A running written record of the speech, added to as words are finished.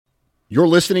You're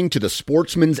listening to the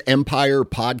Sportsman's Empire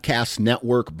Podcast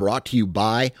Network, brought to you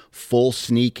by Full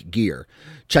Sneak Gear.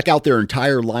 Check out their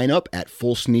entire lineup at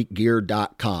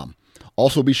fullsneakgear.com.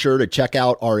 Also be sure to check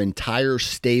out our entire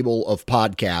stable of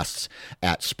podcasts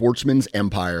at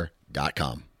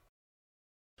sportsmansempire.com.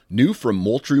 New from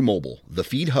Moultrie Mobile, the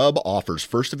Feed Hub offers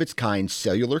first-of-its-kind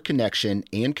cellular connection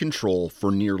and control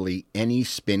for nearly any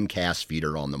spin cast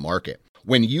feeder on the market.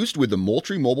 When used with the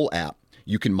Moultrie Mobile app,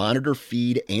 you can monitor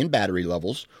feed and battery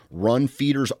levels, run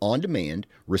feeders on demand,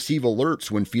 receive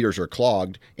alerts when feeders are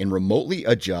clogged, and remotely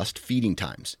adjust feeding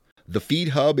times. The Feed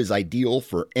Hub is ideal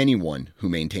for anyone who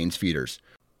maintains feeders.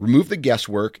 Remove the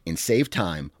guesswork and save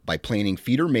time by planning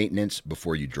feeder maintenance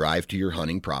before you drive to your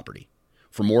hunting property.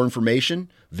 For more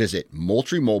information, visit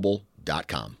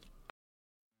moultriemobile.com.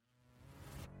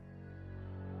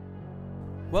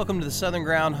 Welcome to the Southern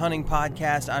Ground Hunting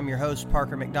Podcast. I'm your host,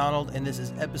 Parker McDonald, and this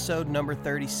is episode number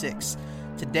 36.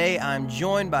 Today, I'm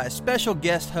joined by a special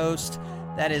guest host.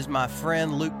 That is my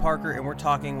friend, Luke Parker, and we're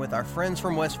talking with our friends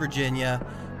from West Virginia,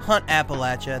 Hunt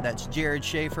Appalachia. That's Jared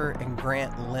Schaefer and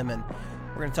Grant Lemon.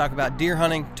 We're going to talk about deer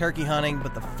hunting, turkey hunting,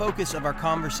 but the focus of our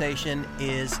conversation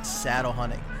is saddle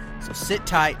hunting. So sit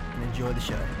tight and enjoy the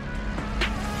show.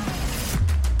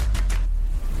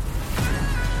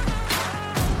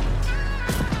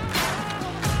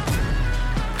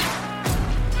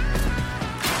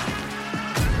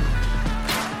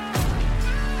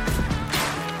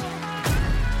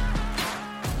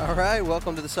 All right,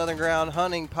 welcome to the Southern Ground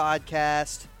Hunting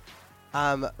Podcast.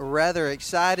 I'm rather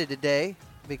excited today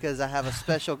because I have a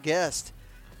special guest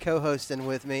co-hosting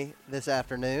with me this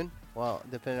afternoon. Well,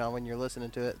 depending on when you're listening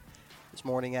to it, this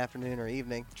morning, afternoon, or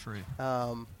evening. True.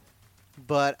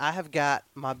 But I have got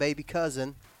my baby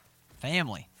cousin,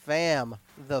 Fam,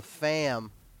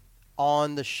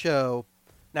 on the show.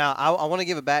 Now, I want to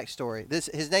give a backstory.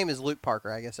 His name is Luke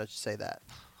Parker. I guess I should say that.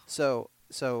 So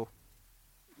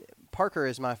Parker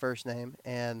is my first name,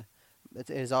 and it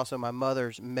is also my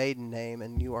mother's maiden name,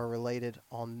 and you are related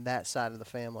on that side of the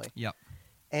family. Yep.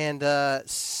 And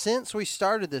since we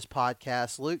started this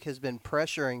podcast, Luke has been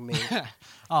pressuring me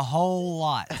a whole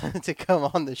lot to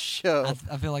come on the show.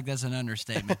 I feel like that's an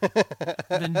understatement.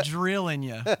 I've been drilling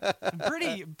you.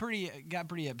 Got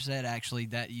pretty upset, actually,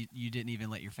 that you didn't even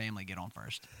let your family get on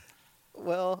first.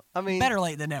 Well, I mean, better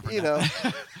late than never. You know,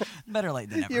 better late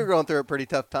than never. You're going through a pretty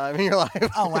tough time in your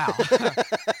life. Oh wow.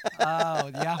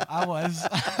 Oh yeah, I was.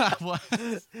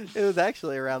 It was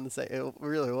actually around the same. It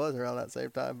really was around that same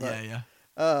time. But, yeah.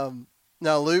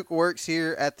 Now Luke works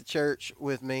here at the church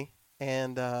with me,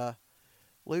 and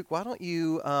Luke, why don't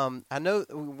you? I know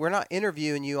we're not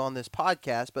interviewing you on this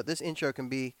podcast, but this intro can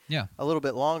be a little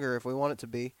bit longer if we want it to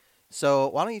be. So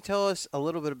why don't you tell us a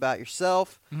little bit about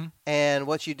yourself and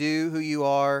what you do, who you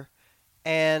are,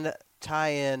 and tie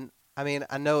in. I mean,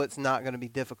 I know it's not going to be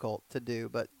difficult to do,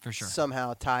 but for sure,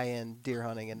 somehow tie in deer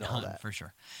hunting and all that. For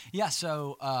sure. Yeah,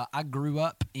 so I grew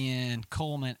up in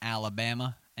Cullman,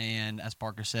 Alabama, and as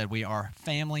Parker said, we are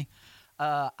family.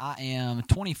 I am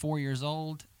 24 years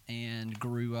old and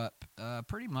grew up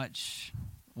pretty much,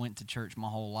 went to church my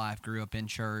whole life, grew up in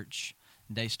church.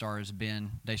 Daystar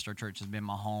Church has been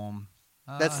my home.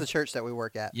 That's the church that we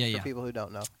work at, for people who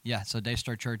don't know. Yeah, so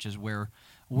Daystar Church is where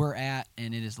we're at,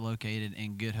 and it is located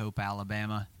in Good Hope,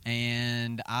 Alabama.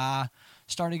 And I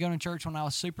started going to church when I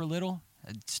was super little.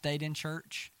 I stayed in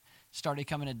church. Started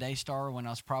coming to Daystar when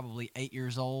I was probably 8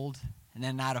 years old. And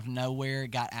then out of nowhere,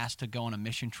 got asked to go on a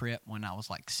mission trip when I was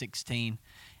like 16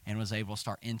 and was able to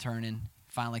start interning.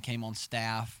 Finally came on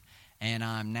staff. And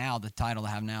the title I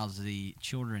have now is the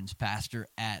children's pastor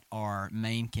at our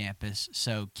main campus.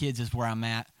 So kids is where I'm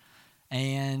at.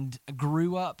 And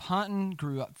grew up hunting,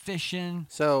 grew up fishing.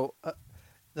 So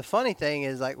the funny thing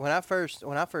is, like, when I first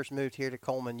moved here to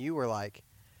Cullman, you were like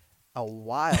a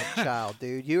wild child,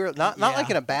 dude. You were not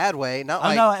like in a bad way, not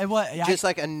like just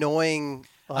like annoying.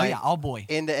 Like, all boy.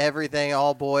 Into everything,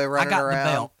 all boy, running around. I got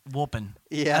the belt, whooping.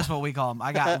 Yeah. That's what we call them.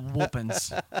 I got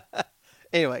whoopings.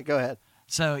 Anyway, go ahead.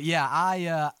 So,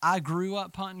 yeah, I grew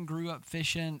up hunting, grew up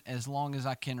fishing. As long as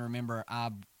I can remember, I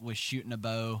was shooting a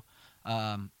bow.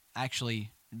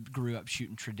 Actually grew up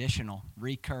shooting traditional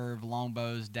recurve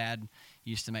longbows. Dad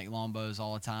used to make longbows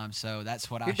all the time, so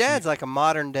that's what Your dad's like a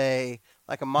modern day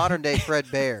Fred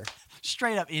Bear.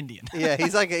 Straight up Indian. Yeah,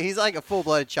 he's like a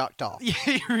full-blooded Choctaw. Yeah,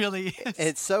 he really is.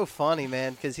 It's so funny,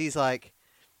 man, because he's like,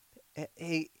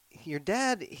 your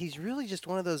dad, he's really just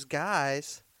one of those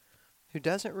guys who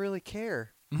doesn't really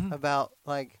care about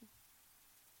like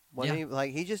what he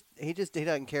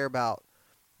doesn't care about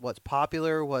what's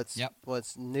popular, what's Yep.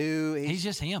 what's new. He's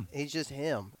just him, He's just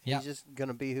him. Yep. He's just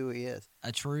gonna be who he is.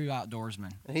 a true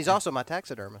outdoorsman. And he's also my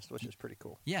taxidermist, which is pretty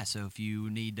cool. Yeah, so if you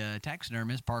need a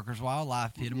taxidermist, Parker's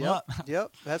Wildlife, hit him Yep. up.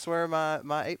 Yep. That's where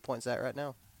my 8 point's at right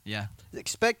now. Yeah.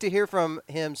 Expect to hear from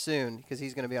him soon because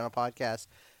he's going to be on a podcast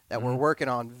that Mm-hmm. we're working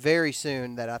on very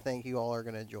soon that I think you all are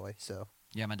going to enjoy. So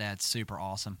Yeah, my dad's super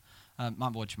awesome. My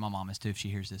mom is too if she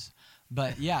hears this.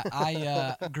 But yeah,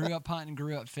 I grew up hunting,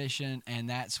 grew up fishing, and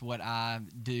that's what I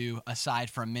do aside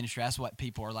from ministry. That's what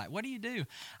people are like, what do you do?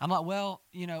 I'm like, well,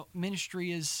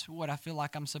 ministry is what I feel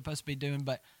like I'm supposed to be doing,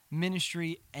 but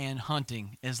ministry and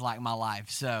hunting is like my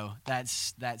life. So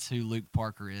that's who Luke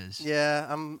Parker is. yeah,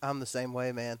 I'm the same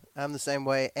way, man. I'm the same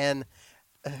way. And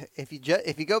if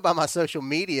you go by my social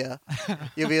media,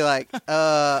 you'll be like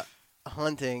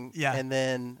hunting, Yeah. and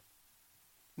then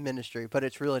ministry, but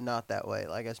it's really not that way.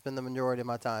 Like I spend the majority of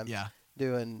my time Yeah.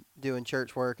 doing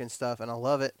church work and stuff, and I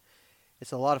love it.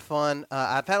 It's a lot of fun.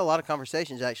 I've had a lot of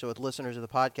conversations actually with listeners of the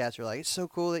podcast who are like, it's so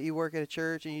cool that you work at a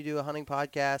church and you do a hunting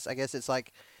podcast. I guess it's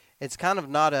like, it's kind of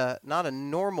not a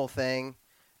normal thing.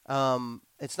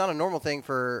 It's not a normal thing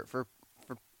for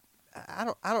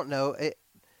I don't know.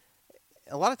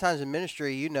 A lot of times in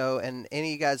ministry, and any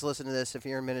of you guys listen to this, if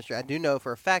you're in ministry, I do know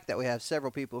for a fact that we have several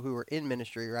people who are in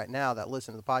ministry right now that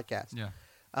listen to the podcast. Yeah.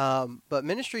 But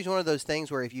ministry is one of those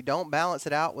things where if you don't balance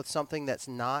it out with something that's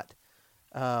not,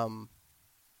 Like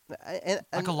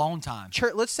alone time.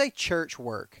 church, let's say church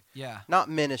work, Yeah. not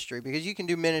ministry, because you can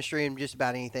do ministry in just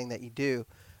about anything that you do.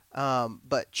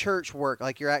 But church work,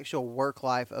 like your actual work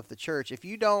life of the church, if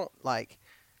you don't like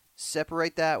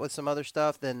separate that with some other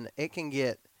stuff, then it can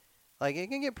get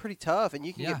pretty tough, and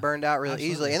you can Yeah, get burned out really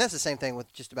absolutely. easily. And that's the same thing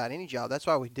with just about any job. That's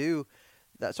why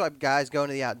guys go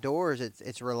into the outdoors.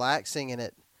 It's relaxing, and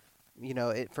it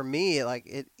for me,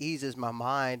 it eases my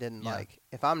mind. And Yeah. like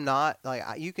if I'm not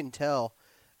you can tell,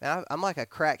 man, I'm like a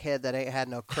crackhead that ain't had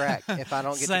no crack if I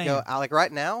don't get to go. Same. Like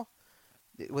right now,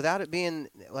 without it being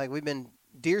like we've been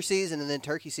deer season and then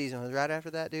turkey season was right after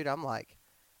that, dude. I'm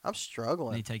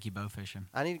struggling. They take you bow fishing.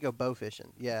 I need to go bow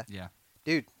fishing. Yeah, Yeah.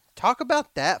 dude. Talk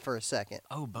about that for a second.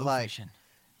 Oh, bow Like, fishing.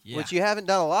 Yeah. Which you haven't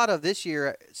done a lot of this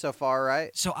year so far,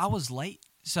 right? So I was late.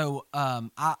 So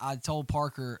I told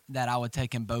Parker that I would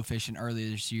take him bow fishing earlier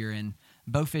this year, and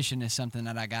bow fishing is something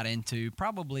that I got into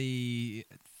probably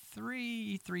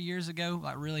three years ago,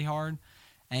 like really hard,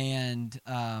 and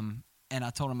I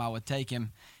told him I would take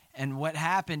him. And what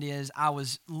happened is I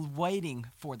was waiting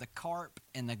for the carp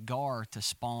and the gar to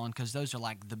spawn, because those are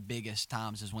like the biggest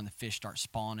times is when the fish start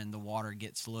spawning, the water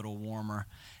gets a little warmer,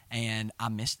 and I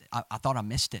missed it. I thought I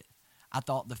missed it. I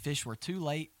thought the fish were too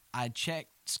late. I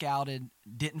checked, scouted,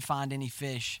 didn't find any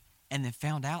fish, and then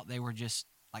found out they were just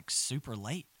like super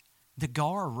late. The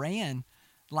gar ran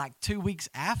like 2 weeks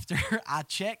after I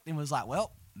checked and was like,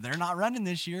 well, they're not running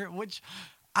this year, which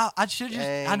I should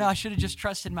just. I know I should have just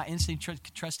trusted my instinct,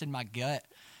 trusted my gut,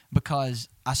 because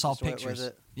I saw Just went with pictures.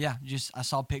 it. Yeah, I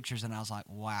saw pictures and I was like,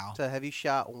 wow. So have you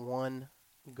shot one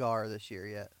gar this year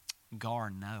yet? Gar,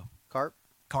 no. Carp?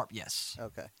 Carp, yes.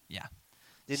 Okay. Yeah.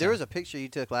 Dude, So- there was a picture you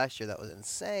took last year that was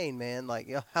insane, man. Like,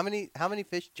 how many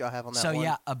fish did y'all have on that So one?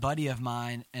 yeah, a buddy of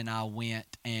mine and I went,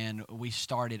 and we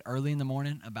started early in the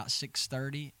morning, about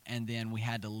 6:30, and then we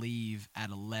had to leave at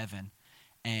 11,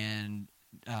 and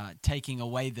taking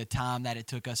away the time that it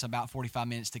took us about 45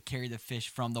 minutes to carry the fish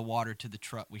from the water to the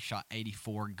truck, we shot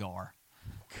 84 gar.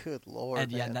 Good Lord,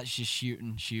 And yeah, man. that's just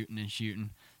shooting.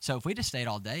 So if we'd have stayed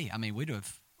all day, I mean, we'd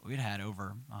had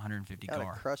over 150 Kinda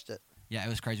gar. crushed it. Yeah, it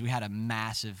was crazy. We had a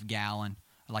massive gallon,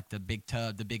 like the big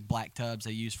tub, the big black tubs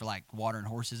they use for like watering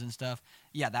horses and stuff.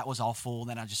 Yeah, that was all full.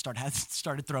 Then I just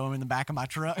started throwing them in the back of my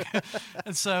truck.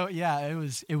 And so yeah, it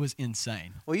was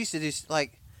insane. We used to do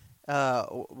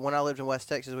when I lived in West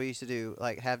Texas. We used to do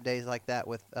have days like that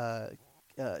with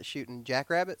shooting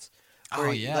jackrabbits. Where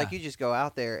Oh, yeah. Like you just go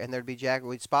out there and there'd be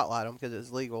we'd spotlight them because it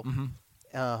was legal.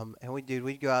 Mm-hmm. And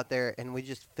we'd go out there and we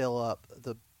just fill up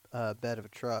the bed of a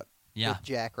truck Yeah. with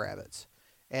jackrabbits,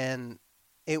 and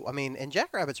and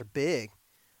jackrabbits are big.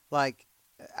 Like,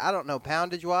 I don't know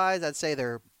poundage wise, I'd say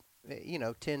they're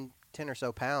 10 or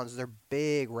so pounds. They're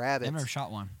big rabbits. I've never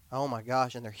shot one. Oh my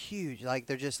gosh, and they're huge. Like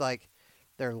they're just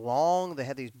they're long. They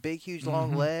have these big, huge,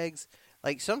 long Mhm. legs.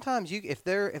 Like sometimes if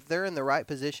they're in the right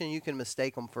position, you can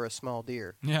mistake them for a small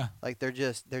deer. Yeah, Like they're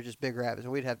just big rabbits.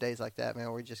 And we'd have days like that, man,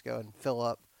 where we'd just go and fill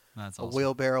up that's a awesome.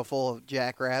 wheelbarrow full of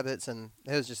jackrabbits, and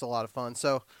it was just a lot of fun.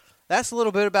 So that's a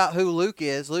little bit about who Luke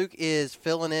is. Luke is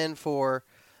filling in for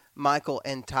Michael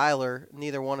and Tyler,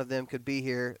 neither one of them could be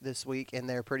here this week, and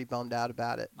they're pretty bummed out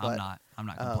about it. But, I'm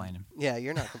not complaining. Yeah,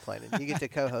 you're not complaining. You get to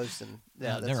co-host, and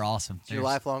they're awesome. It's your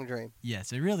lifelong dream.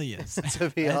 Yes, it really is. To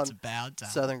be It's on about time.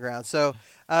 Southern ground. So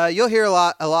you'll hear a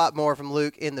lot more from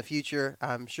Luke in the future.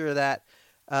 I'm sure that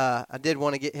I did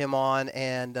want to get him on,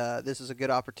 and this is a good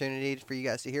opportunity for you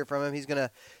guys to hear from him. He's going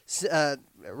to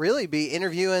really be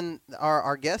interviewing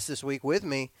our guests this week with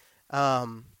me,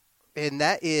 and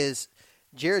that is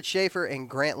Jared Schaefer and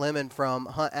Grant Lemon from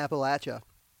Hunt Appalachia.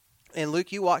 And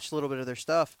Luke, you watched a little bit of their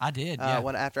stuff. I did. Yeah.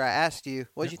 After I asked you,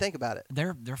 what did you think about it?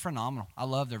 They're phenomenal. I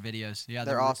love their videos. Yeah,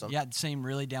 they're awesome. Yeah, it seemed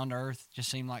really down to earth. Just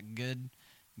seemed like good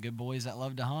boys that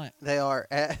love to hunt. They are.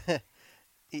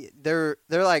 They're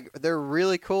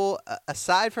really cool.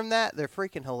 Aside from that, they're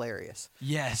freaking hilarious.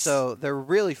 Yes. So they're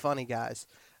really funny guys.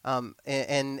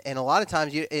 And a lot of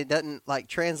times it doesn't like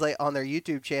translate on their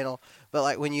YouTube channel, but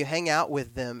like when you hang out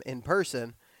with them in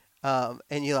person.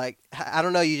 And you like, I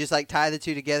don't know, you just like tie the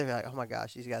two together. You're like, oh my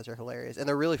gosh, these guys are hilarious. And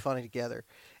they're really funny together.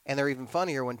 And they're even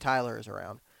funnier when Tyler is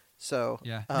around. So,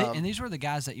 yeah. And these were the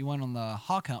guys that you went on the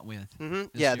hawk hunt with. Mm-hmm.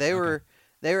 Yeah, they were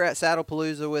at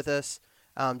Saddlepalooza with us.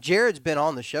 Jared's been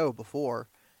on the show before.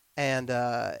 And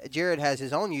Jared has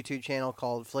his own YouTube channel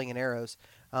called Flinging Arrows.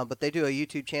 But they do a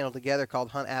YouTube channel together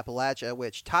called Hunt Appalachia,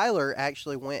 which Tyler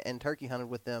actually went and turkey hunted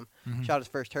with them, shot his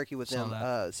first turkey with them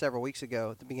several weeks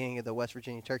ago at the beginning of the West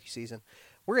Virginia turkey season.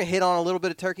 We're going to hit on a little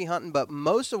bit of turkey hunting, but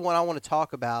most of what I want to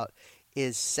talk about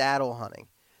is saddle hunting.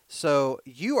 So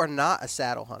you are not a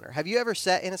saddle hunter. Have you ever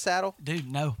sat in a saddle?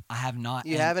 Dude, no, I have not.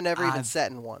 You haven't ever even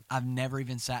sat in one? I've never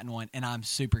even sat in one, and I'm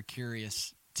super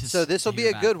curious to So this will be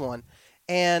a good one.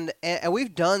 And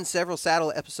we've done several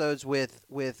saddle episodes with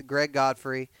Greg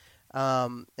Godfrey,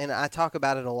 and I talk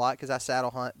about it a lot because I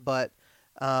saddle hunt. But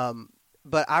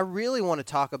I really want to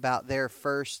talk about their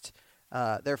first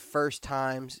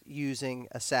times using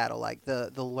a saddle, like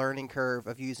the learning curve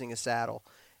of using a saddle,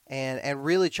 and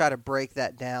really try to break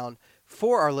that down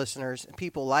for our listeners,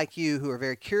 people like you who are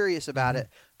very curious about it,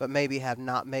 but maybe have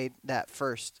not made that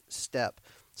first step.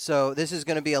 So this is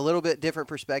going to be a little bit different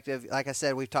perspective. Like I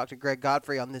said, we've talked to Greg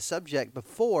Godfrey on this subject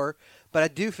before, but I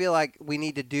do feel like we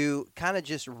need to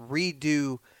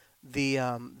redo the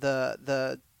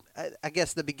I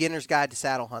guess the beginner's guide to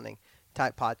saddle hunting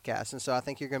type podcast. And so I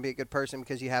think you're going to be a good person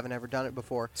because you haven't ever done it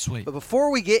before. Sweet. But before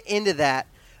we get into that,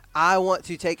 I want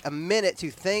to take a minute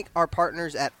to thank our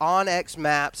partners at OnX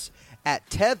Maps, at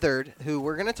Tethered, who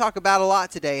we're going to talk about a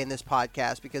lot today in this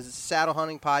podcast because it's a saddle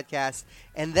hunting podcast,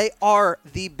 and they are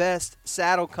the best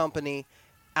saddle company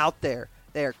out there.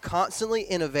 They are constantly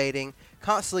innovating,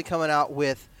 constantly coming out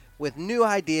with new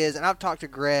ideas, and I've talked to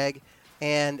Greg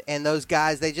and those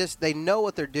guys. They know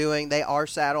what they're doing. They are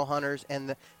saddle hunters,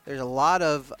 and there's a lot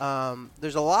of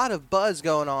buzz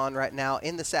going on right now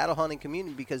in the saddle hunting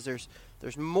community because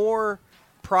there's more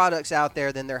products out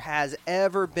there than there has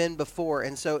ever been before.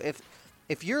 And so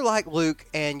if you're like Luke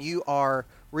and you are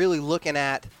really looking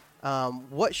at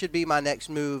what should be my next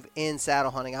move in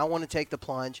saddle hunting, I want to take the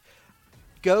plunge,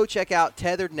 go check out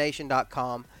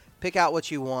tetherednation.com, pick out what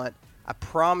you want. I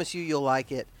promise you'll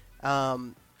like it.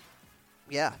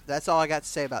 Yeah, that's all I got to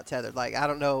say about Tethered. Like, I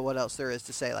don't know what else there is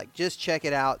to say. Like, just check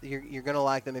it out. You're going to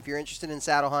like them. If you're interested in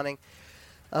saddle hunting,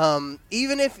 let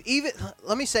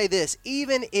me say this,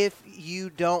 even if you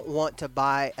don't want to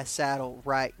buy a saddle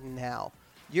right now,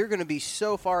 you're going to be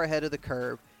so far ahead of the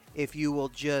curve if you will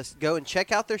just go and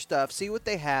check out their stuff, see what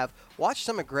they have, watch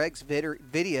some of Greg's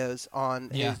videos on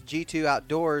his G2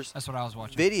 Outdoors. That's what I was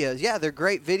watching. Videos. Yeah, they're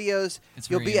great videos.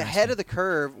 You'll be ahead of the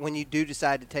curve when you do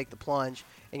decide to take the plunge,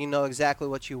 and you know exactly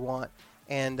what you want.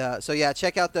 And so, yeah,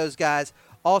 check out those guys.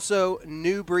 Also,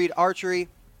 New Breed Archery.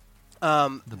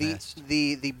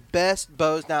 The best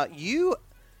bows. Now,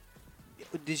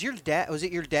 was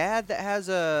it your dad that has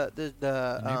the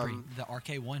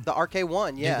RK1? The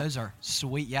RK1, yeah. Dude, those are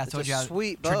sweet. Yeah, I told you,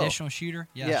 sweet bow. Traditional shooter.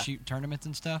 Yeah, shoot tournaments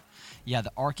and stuff. Yeah,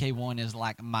 the RK1 is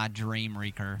like my dream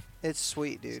recurve. It's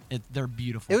sweet, dude. They're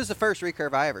beautiful. It was the first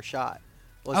recurve I ever shot.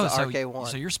 Was the RK1.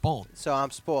 So you're spoiled. So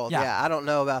I'm spoiled. Yeah, I don't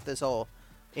know about this whole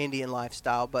Indian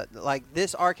lifestyle, but like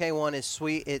this RK1 is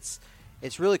sweet. It's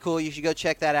really cool. You should go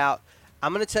check that out.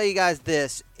 I'm going to tell you guys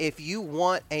this. If you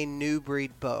want a new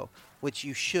breed bow, which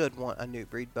you should want a new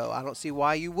breed bow, I don't see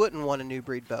why you wouldn't want a new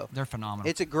breed bow. They're phenomenal.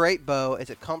 It's a great bow. It's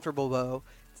a comfortable bow.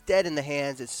 It's dead in the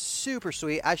hands. It's super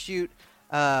sweet. I shoot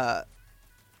the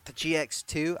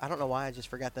GX2. I don't know why I just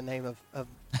forgot the name of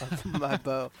my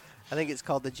bow. I think it's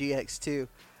called the GX2.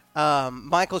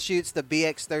 Michael shoots the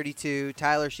BX32.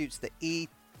 Tyler shoots the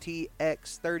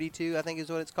ETX32, I think is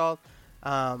what it's called.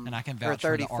 And I can vouch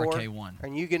for the RK1.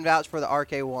 And you can vouch for the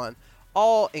RK1.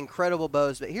 all incredible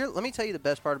bows. But here, let me tell you the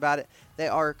best part about it. They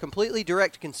are completely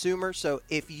direct to consumer. So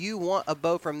if you want a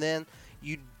bow from them,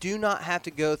 you do not have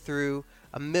to go through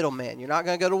a middleman. You're not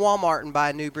going to go to Walmart and buy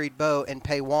a New Breed bow and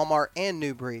pay Walmart and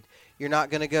New Breed. You're not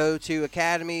going to go to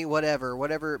Academy,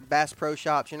 whatever Bass Pro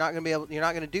Shops. You're not going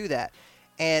to do that.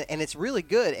 And it's really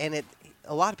good. And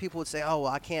a lot of people would say, "Oh,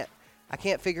 well, I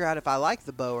can't figure out if I like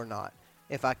the bow or not.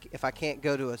 If I can't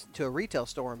go to a retail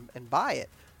store and buy it."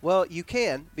 Well, you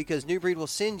can, because New Breed will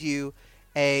send you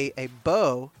a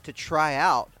bow to try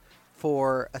out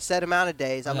for a set amount of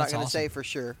days. I'm not going to say for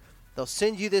sure. They'll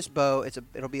send you this bow.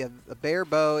 It'll be a bare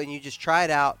bow, and you just try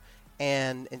it out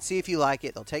and see if you like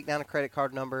it. They'll take down a credit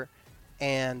card number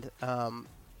and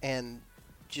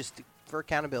just for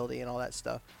accountability and all that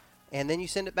stuff. And then you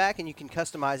send it back, and you can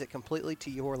customize it completely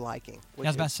to your liking. I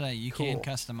was about to say, you can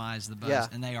customize the bows,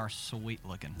 and they are sweet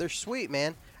looking. They're sweet,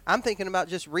 man. I'm thinking about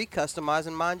just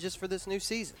re-customizing mine just for this new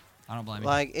season. I don't blame you.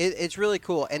 Like, it's really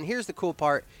cool. And here's the cool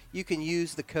part. You can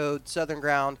use the code Southern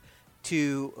Ground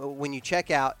when you check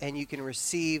out, and you can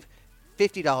receive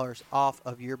 $50 off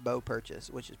of your bow purchase,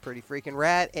 which is pretty freaking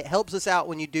rad. It helps us out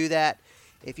when you do that.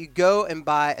 If you go and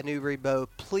buy a New Breed bow,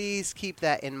 please keep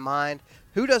that in mind.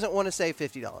 Who doesn't want to save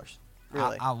 $50?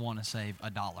 Really? I want to save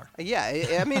 $1.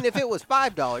 Yeah, I mean, if it was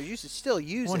 $5, you should still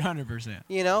use it. 100%.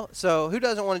 You know, so who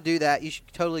doesn't want to do that? You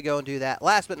should totally go and do that.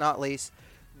 Last but not least,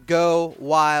 Go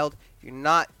Wild. If you're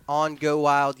not on Go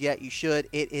Wild yet, you should.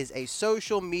 It is a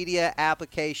social media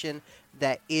application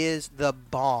that is the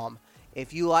bomb.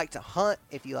 If you like to hunt,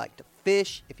 if you like to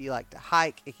fish, if you like to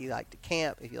hike, if you like to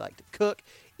camp, if you like to cook,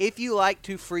 if you like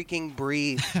to freaking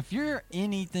breathe. If you're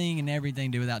anything and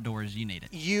everything to do with outdoors, you need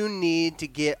it. You need to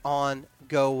get on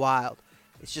Go Wild.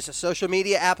 It's just a social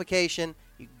media application.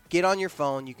 You get on your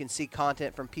phone. You can see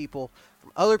content from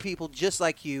other people just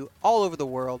like you all over the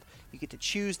world. You get to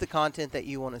choose the content that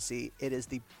you want to see. It is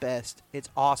the best. It's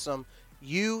awesome.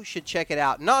 You should check it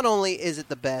out. Not only is it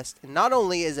the best, and not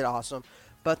only is it awesome,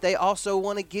 but they also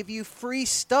want to give you free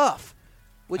stuff.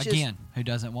 Again, who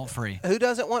doesn't want free? Who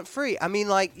doesn't want free? I mean,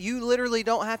 like, you literally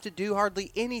don't have to do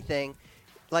hardly anything.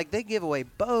 Like, they give away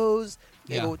bows,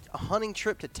 give away a hunting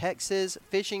trip to Texas,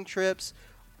 fishing trips,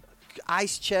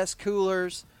 ice chest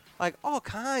coolers, like all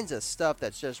kinds of stuff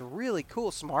that's just really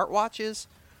cool. Smartwatches,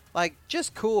 like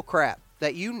just cool crap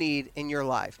that you need in your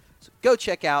life. So go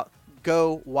check out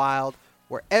Go Wild.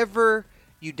 Wherever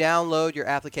you download your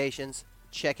applications,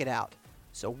 check it out.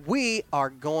 So we are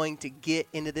going to get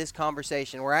into this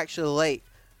conversation. We're actually late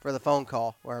for the phone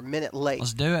call. We're a minute late.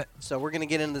 Let's do it. So we're going to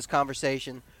get into this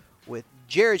conversation with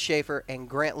Jared Schaefer and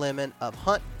Grant Lemon of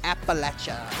Hunt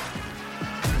Appalachia.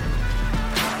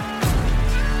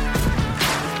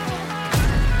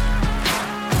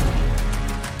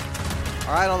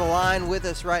 All right, on the line with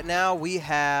us right now, we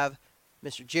have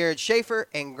Mr. Jared Schaefer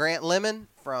and Grant Lemon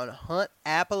from Hunt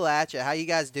Appalachia. How you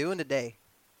guys doing today?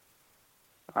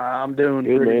 I'm doing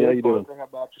good, pretty man. good. How you doing? How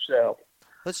about yourself?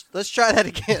 Let's try that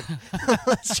again.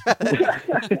 Let's try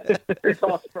that. Who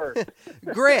talks first?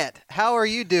 Grant, how are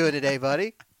you doing today,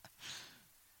 buddy?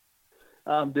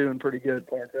 I'm doing pretty good,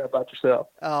 Parker. How about yourself?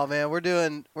 Oh man, we're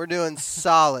doing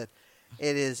solid.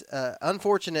 It is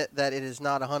unfortunate that it is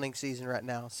not a hunting season right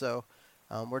now, so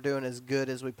we're doing as good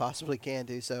as we possibly can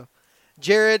do. So,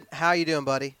 Jared, how you doing,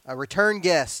 buddy? A return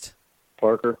guest.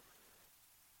 Parker.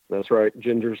 That's right.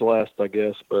 Ginger's last, I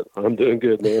guess, but I'm doing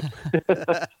good, man.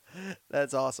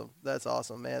 That's awesome. That's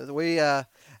awesome, man.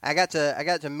 I got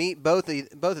to meet both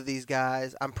of these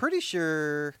guys. I'm pretty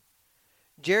sure,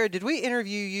 Jared, did we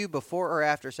interview you before or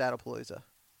after Saddlepalooza?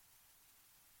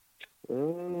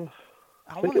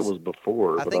 I think it was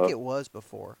before. I think it was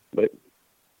before. But,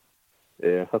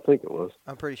 yeah, I think it was.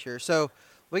 I'm pretty sure. So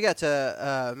we got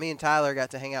to, me and Tyler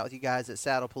got to hang out with you guys at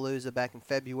Saddlepalooza back in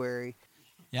February.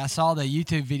 Yeah, I saw the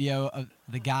YouTube video of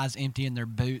the guys emptying their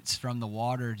boots from the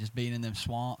water, just being in them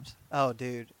swamps. Oh,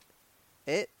 dude,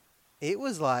 it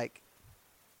was like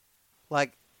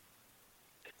when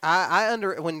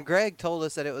Greg told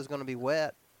us that it was going to be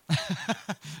wet. You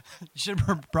should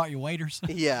have brought your waders.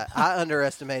 Yeah, I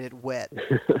underestimated wet.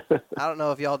 I don't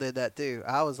know if y'all did that too.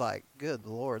 I was like, good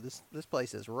Lord, this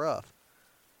place is rough.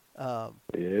 Yeah,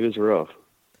 it is rough.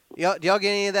 Do y'all get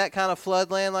any of that kind of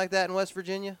floodland like that in West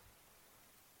Virginia?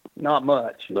 Not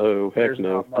much. No, heck There's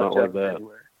no, much not like up that.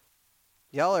 anywhere.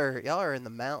 Y'all are in the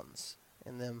mountains,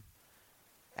 in them.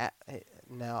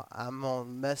 Now I'm gonna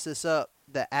mess this up.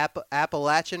 The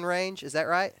Appalachian Range, is that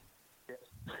right?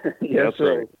 Yeah, that's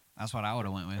sir. right. That's what I would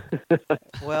have went with.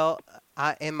 Well,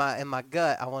 in my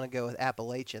gut, I want to go with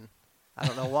Appalachian. I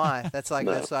don't know why. That's like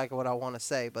what I want to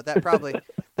say, but that's probably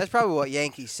what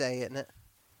Yankees say, isn't it?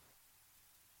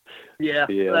 Yeah,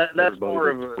 Yeah, that's everybody more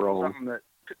of gets wrong. something that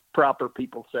proper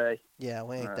people say, Yeah,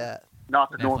 we ain't that.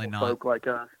 not the Definitely normal not. folk like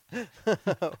us.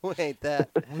 We ain't that.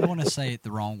 We want to say it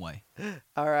the wrong way.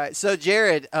 All right. So,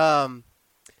 Jared, I'm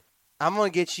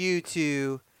going to get you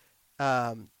to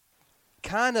kind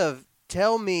of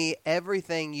tell me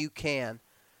everything you can.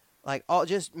 Like,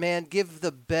 man, give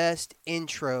the best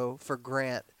intro for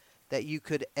Grant that you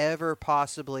could ever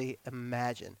possibly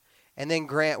imagine. And then,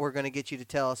 Grant, we're going to get you to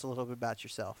tell us a little bit about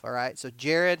yourself. All right? So,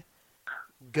 Jared,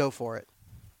 go for it.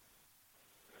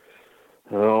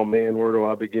 Oh, man, where do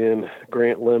I begin?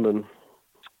 Grant Lemon.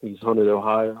 He's hunted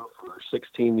Ohio for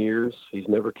 16 years. He's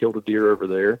never killed a deer over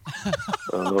there.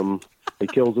 He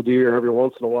kills a deer every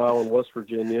once in a while in West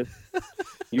Virginia,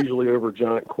 usually over a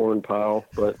giant corn pile.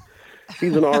 But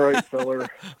he's an all right feller.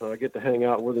 I get to hang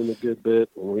out with him a good bit,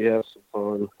 and we have some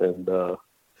fun. And,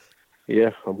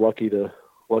 yeah, I'm lucky to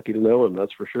know him,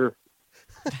 that's for sure.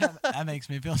 That makes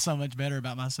me feel so much better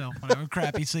about myself when I have a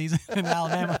crappy season in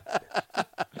Alabama.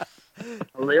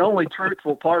 Well, the only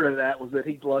truthful part of that was that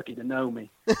he's lucky to know me.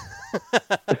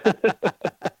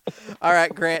 All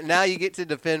right, Grant. Now you get to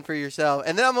defend for yourself,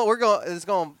 and then it's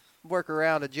going to work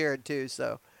around to Jared too.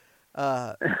 So,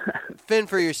 fend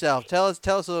for yourself. Tell us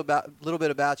a little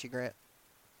bit about you, Grant.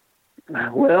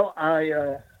 Well,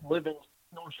 I live in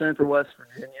north central West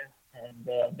Virginia,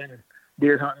 and been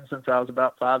deer hunting since I was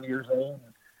about 5 years old.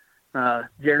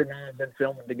 Jared and I have been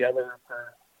filming together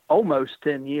for almost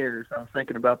 10 years. I was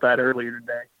thinking about that earlier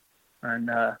today, and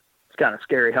it's kind of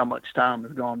scary how much time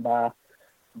has gone by.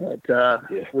 But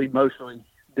we mostly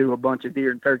do a bunch of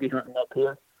deer and turkey hunting up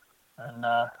here, and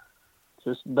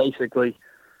just basically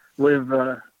live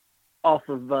off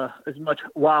of as much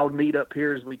wild meat up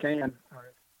here as we can.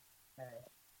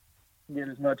 Get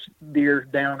as much deer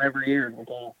down every year as we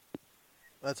can.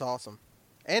 That's awesome.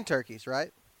 And turkeys,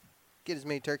 right? Get as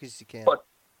many turkeys as you can.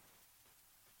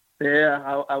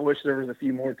 Yeah, I wish there was a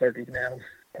few more turkeys now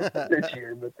this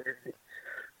year, but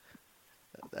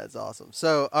That's awesome.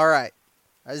 So, all right.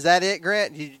 Is that it,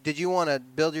 Grant? Did you want to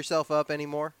build yourself up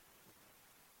anymore?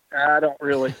 I don't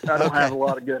really. I don't Okay. have a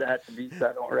lot of good attributes,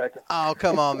 I don't reckon. Oh,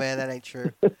 come on, man. That ain't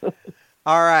true.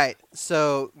 All right.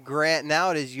 So, Grant,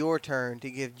 now it is your turn to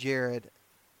give Jared.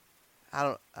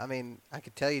 I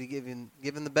could tell you to give him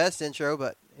the best intro,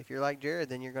 but if you're like Jared,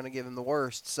 then you're going to give him the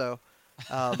worst. So,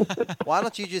 why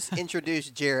don't you just introduce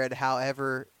Jared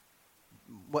however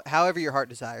your heart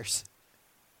desires?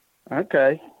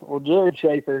 Okay. Well, Jared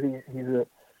Schaefer, he's a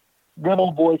good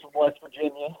old boy from West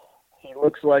Virginia. He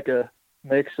looks like a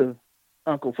mix of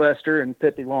Uncle Fester and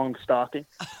Pippi Longstocking.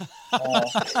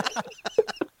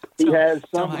 He has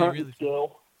some hunting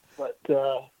skill, but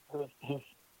his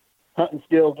hunting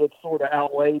skill gets sort of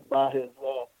outweighed by his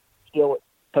skill at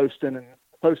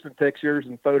posting pictures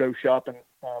and photoshopping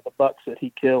the bucks that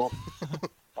he killed.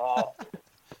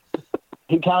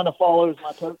 He kind of follows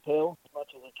my coattails as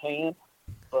much as he can,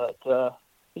 but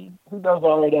he does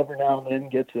all right every now and then,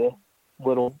 gets a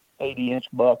little 80-inch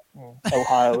buck in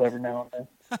Ohio every now and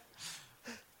then.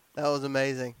 That was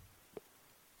amazing.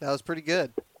 That was pretty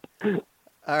good.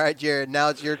 All right, Jared, now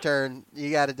it's your turn.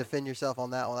 You got to defend yourself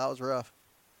on that one. That was rough.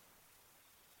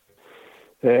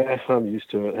 Yeah, I'm used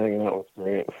to it, hanging out with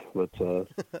Grant. But,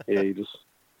 yeah,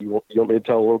 you want me to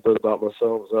tell a little bit about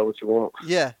myself? Is that what you want?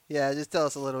 Yeah, just tell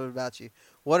us a little bit about you.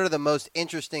 What are the most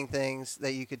interesting things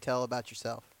that you could tell about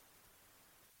yourself?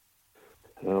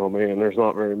 Oh, man, there's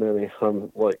not very many.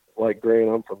 I'm like Grant,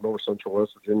 I'm from north central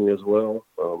West Virginia as well.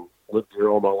 Lived here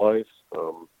all my life.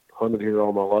 Hunted here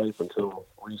all my life until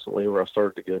recently where I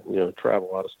started to get,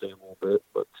 travel out of state a little bit.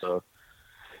 But,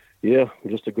 yeah, I'm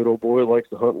just a good old boy who likes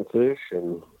to hunt and fish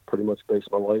and pretty much base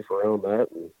my life around that.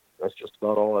 And that's just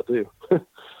about all I do.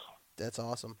 That's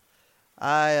awesome.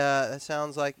 It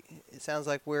sounds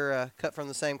like we're cut from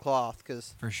the same cloth,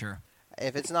 because For sure.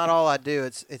 if it's not all I do,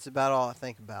 it's about all I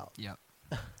think about. Yep.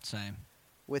 Same.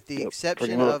 With the Yep, exception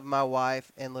pretty much. of my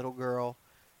wife and little girl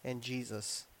and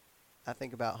Jesus, I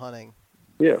think about hunting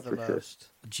Yeah, the for sure. most.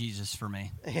 Jesus for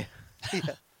me. Yeah.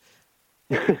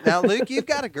 Now, Luke, you've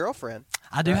got a girlfriend.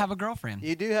 I do Right. have a girlfriend.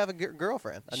 You do have a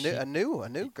girlfriend, a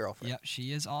new girlfriend. Yep,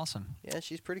 she is awesome. Yeah,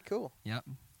 she's pretty cool. Yep.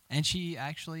 And she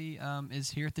actually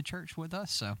is here at the church with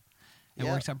us, so it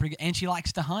Yeah. works out pretty good. And she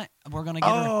likes to hunt. We're going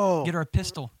to get her a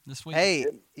pistol this week. Hey,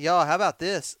 y'all, how about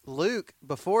this? Luke,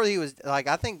 before he was like,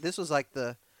 I think this was like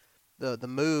the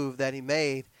move that he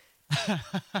made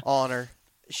on her.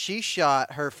 She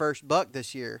shot her first buck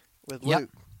this year with Yep. Luke,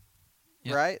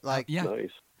 Yep. right? Like, Yeah.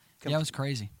 Nice. Yeah, it was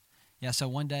crazy. Yeah, so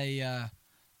one day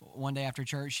one day after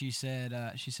church, she said,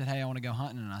 "Hey, I want to go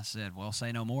hunting," and I said, "Well,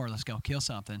 say no more. Let's go kill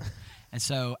something." And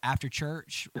so after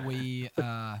church,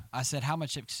 I said, "How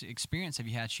much experience have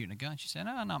you had shooting a gun?" She said,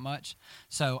 "No, not much."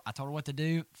 So I told her what to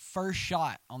do. First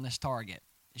shot on this target,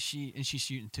 she's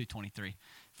shooting .223.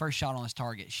 First shot on this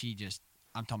target,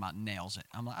 I'm talking about nails it.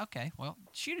 I'm like, okay, well,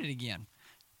 shoot it again.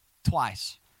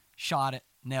 Twice. Shot it,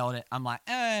 nailed it. I'm like,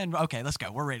 and okay, let's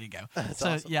go. We're ready to go. That's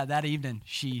so, awesome. yeah, that evening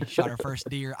she shot her first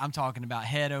deer. I'm talking about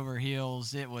head over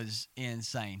heels. It was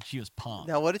insane. She was pumped.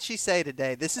 Now, what did she say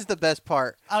today? This is the best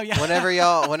part. Oh, yeah. Whenever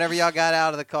y'all got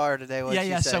out of the car today, what did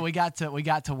she say? So we got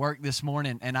to work this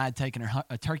morning, and I had taken her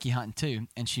turkey hunting too,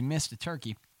 and she missed a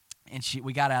turkey, and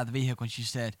we got out of the vehicle, and she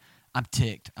said, "I'm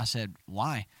ticked." I said,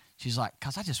 "Why?" She's like,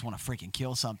 "'Cause I just want to freaking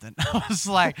kill something." I was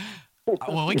like,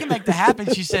 "Well, we can make that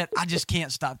happen." She said, "I just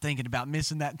can't stop thinking about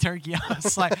missing that turkey." I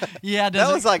was like, "Yeah,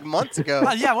 that was like months ago.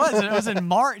 Yeah, it was. It was in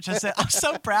March. I said, "I'm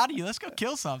so proud of you. Let's go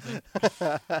kill something."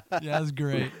 Yeah, it was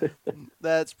great.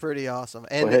 That's pretty awesome.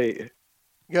 And Well, hey,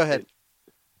 go ahead.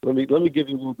 let me give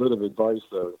you a little bit of advice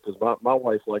though, because my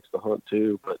wife likes to hunt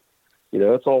too. But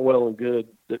it's all well and good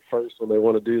at first when they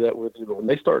want to do that with you, but when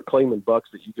they start claiming bucks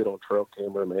that you get on trail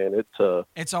camera, man,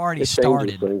 it's already it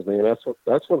started. Things, man.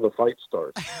 That's when the fight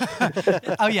starts.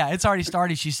 Oh yeah, it's already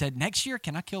started. She said, "Next year,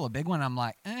 can I kill a big one?" I'm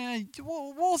like,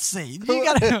 we'll see.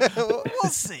 We'll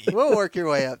see. We'll work your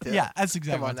way up to it. Yeah, that's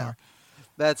exactly Come on what I told now. her.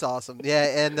 That's awesome.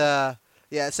 Yeah,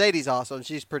 and Sadie's awesome.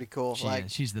 She's pretty cool.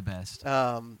 She's the best.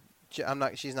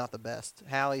 She's not the best.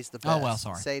 Hallie's the best. Oh well,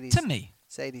 sorry. Sadie's to me.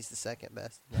 Sadie's the second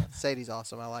best. No, Sadie's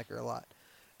awesome. I like her a lot.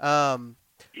 All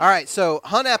right, so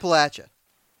Hunt Appalachia.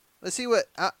 Let's see what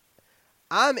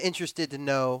I'm interested to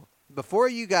know before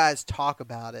you guys talk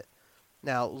about it.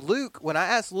 Now, Luke, when I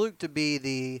asked Luke to be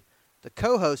the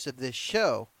co-host of this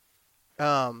show,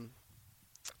 I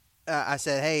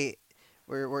said, "Hey,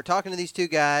 we're talking to these two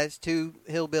guys, two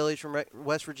hillbillies from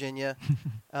West Virginia.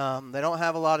 They don't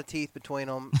have a lot of teeth between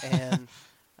them, and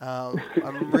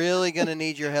I'm really going to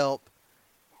need your help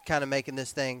kind of making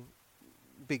this thing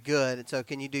be good. And so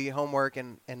can you do your homework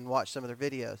and watch some of their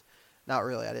videos?" Not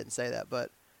really. I didn't say that,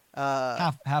 but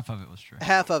half of it was true.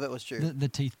 Half of it was true. The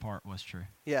teeth part was true.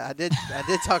 Yeah, I did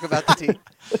talk about the teeth.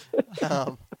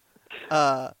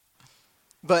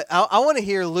 But I want to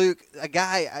hear Luke, a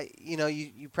guy,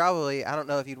 you probably, I don't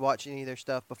know if you'd watched any of their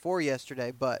stuff before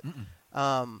yesterday, but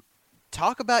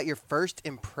talk about your first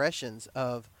impressions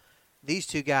of these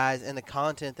two guys and the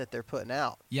content that they're putting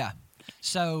out. Yeah.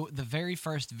 So the very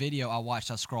first video I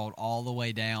watched, I scrolled all the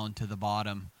way down to the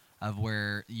bottom of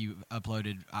where you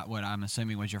uploaded what I'm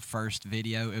assuming was your first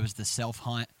video. It was the self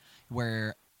hunt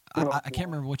where I can't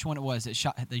remember which one it was. You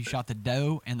shot the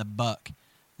doe and the buck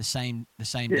the same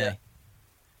day.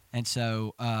 And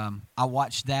so I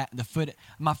watched that.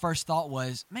 My first thought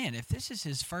was, man, if this is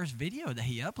his first video that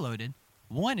he uploaded,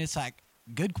 one, it's like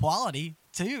good quality.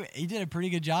 Two, he did a pretty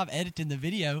good job editing the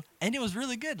video, and it was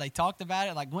really good. They talked about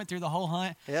it, went through the whole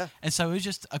hunt. Yeah. And so it was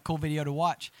just a cool video to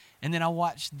watch. And then I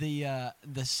watched the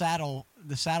saddle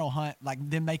hunt,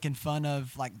 them making fun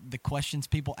of the questions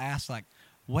people ask,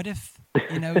 what if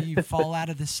you fall out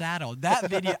of the saddle? That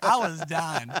video, I was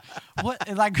dying. What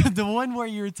the one where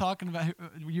you were talking about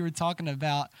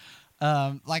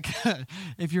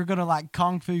if you're gonna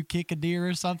kung fu kick a deer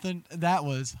or something, that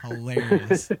was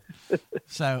hilarious.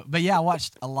 So, but yeah, I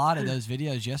watched a lot of those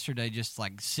videos yesterday, just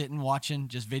sitting watching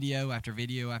just video after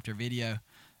video after video.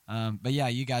 But yeah,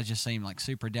 you guys just seem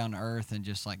super down to earth and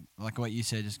just like what you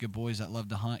said, just good boys that love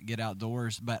to hunt, get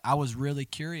outdoors. But I was really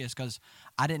curious because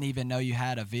I didn't even know you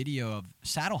had a video of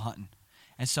saddle hunting,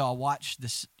 and so I watched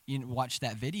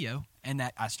that video, and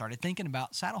that I started thinking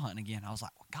about saddle hunting again. I was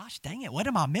like, gosh dang it, what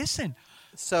am I missing?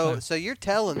 So you're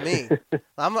telling me,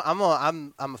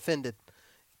 I'm offended.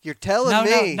 You're telling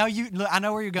me. No, I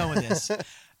know where you're going with this.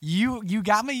 You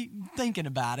got me thinking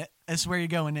about it. That's where you're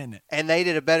going, isn't it? And they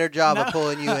did a better job of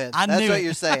pulling you in. That's what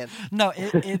you're saying. No,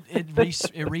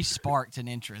 it re-sparked an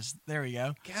interest. There we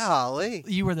go. Golly.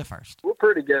 You were the first. We're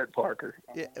pretty good, Parker.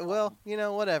 Yeah, well,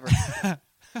 whatever.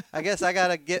 I guess I got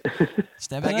to get...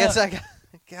 Step it up.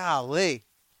 Golly.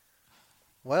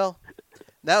 Well,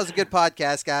 that was a good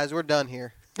podcast, guys. We're done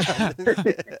here.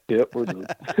 Yep, we're done.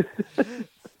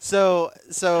 So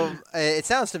it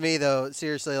sounds to me, though,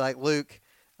 seriously, like Luke...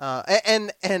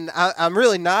 and I'm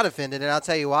really not offended, and I'll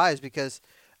tell you why. Is because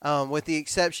with the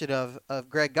exception of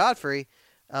Greg Godfrey,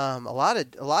 a lot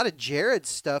of Jared's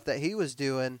stuff that he was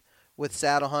doing with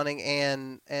saddle hunting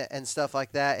and stuff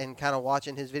like that, and kind of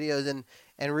watching his videos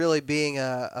and really being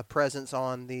a presence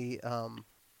on the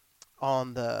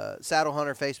Saddle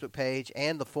Hunter Facebook page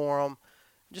and the forum,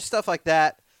 just stuff like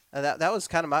that. That was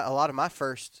kind of a lot of my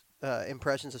first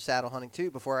impressions of saddle hunting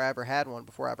too before I ever had one,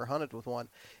 before I ever hunted with one.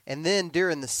 And then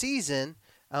during the season,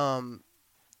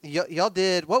 y'all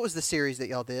did, what was the series that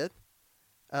y'all did?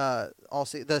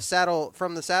 The saddle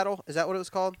from the saddle. Is that what it was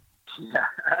called? Yeah,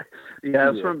 yeah,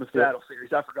 it was from the saddle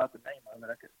series. I forgot the name of it.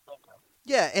 I couldn't think of it.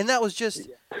 Yeah, and that was just,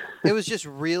 it was just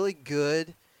really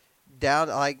good. Down,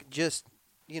 like, just,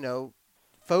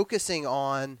 focusing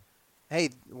on, hey,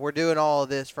 we're doing all of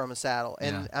this from a saddle,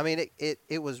 and I mean,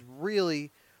 it was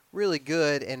really, really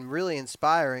good and really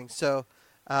inspiring. So,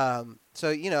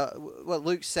 what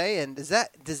Luke's saying, does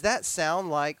that sound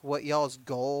like what y'all's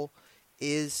goal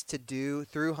is to do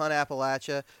through Hunt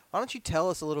Appalachia? Why don't you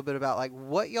tell us a little bit about like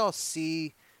what y'all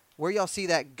see, where y'all see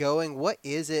that going? What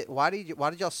is it? Why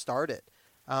did y'all start it?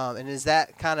 And is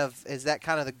that kind of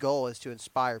the goal, is to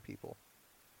inspire people?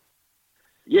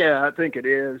 Yeah, I think it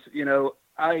is.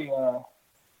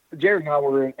 Jared and I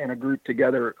were in a group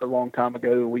together a long time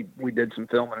ago. We did some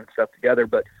filming and stuff together,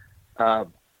 but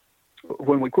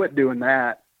when we quit doing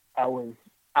that, I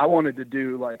wanted to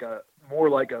do more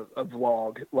like a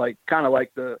vlog, like kind of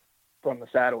like the From the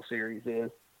Saddle series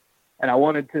is. And I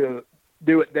wanted to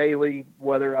do it daily,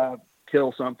 whether I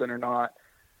kill something or not.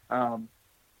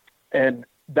 And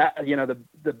that,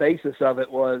 the basis of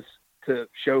it was to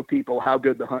show people how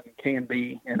good the hunting can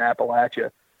be in Appalachia.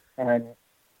 And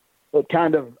I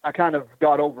kind of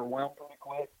got overwhelmed really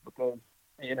quick because,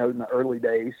 in the early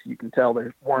days, you can tell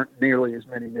there weren't nearly as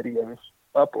many videos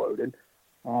uploaded.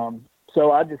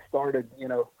 So I just started,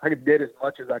 I did as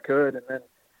much as I could. And then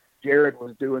Jared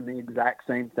was doing the exact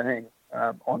same thing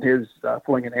on his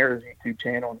Flinging Arrows YouTube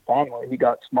channel. And finally he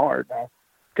got smart. I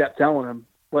kept telling him,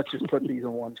 let's just put these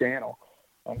on one channel.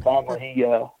 And finally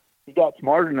he got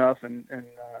smart enough and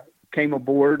came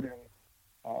aboard,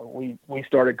 and we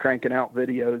started cranking out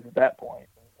videos at that point.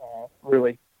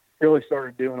 Really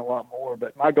started doing a lot more.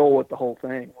 But my goal with the whole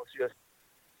thing was just,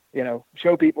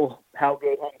 show people how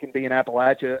good hunting can be in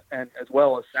Appalachia, and as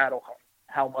well as saddle hunting,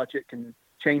 how much it can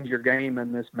change your game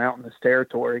in this mountainous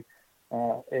territory.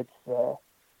 It's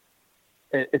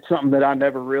something that I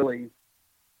never really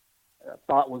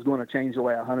thought was going to change the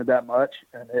way I hunted that much,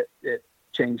 and it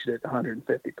changed it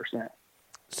 150%.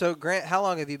 So, Grant, how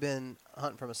long have you been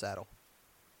hunting from a saddle?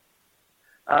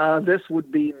 This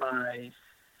would be my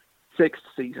 6th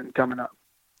season coming up.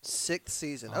 6th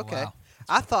season. Oh, Okay. wow.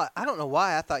 I don't know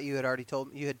why I thought you had already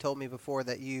told me before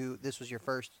that this was your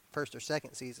first or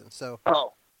second season. So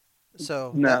no,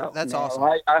 that's no. awesome.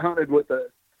 I hunted with a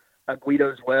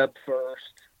Guido's Web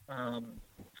first, and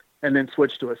then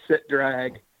switched to a sit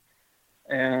drag,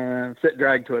 and sit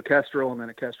drag to a Kestrel, and then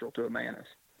a Kestrel to a Manus.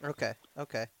 Okay.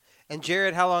 And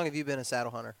Jared, how long have you been a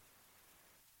saddle hunter?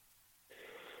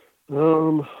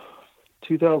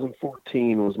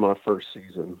 2014 was my first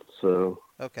season, so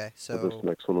Okay, so this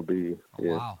next one will be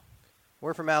Wow.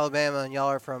 we're from Alabama and y'all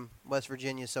are from West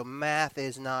Virginia, so math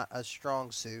is not a strong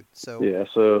suit. So yeah,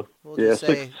 so we'll yeah, just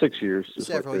say 6 years, just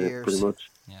several like that, years. pretty much.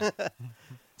 Yeah.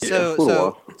 So a little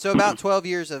while. so about 12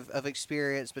 years of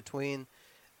experience between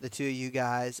the two of you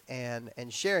guys, and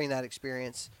sharing that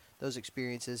experience, those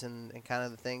experiences, and kind of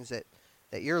the things that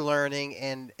you're learning,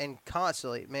 and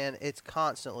constantly, man, it's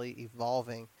constantly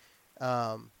evolving.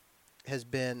 Has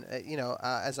been,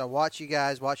 as I watch you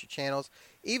guys, watch your channels,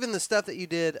 even the stuff that you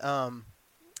did.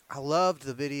 I loved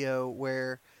the video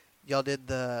where y'all did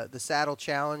the saddle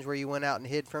challenge, where you went out and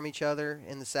hid from each other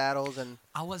in the saddles, and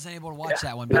I wasn't able to watch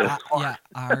that one, but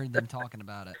I heard them talking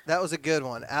about it. that was a good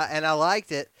one. And I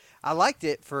liked it. I liked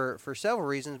it for several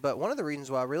reasons, but one of the reasons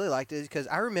why I really liked it is because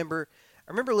I remember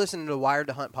listening to the Wired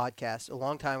to Hunt podcast a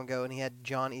long time ago, and he had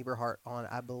John Eberhart on,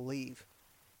 I believe.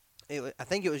 I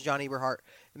think it was John Eberhart.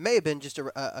 It may have been just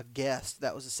a guest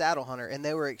that was a saddle hunter, and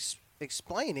they were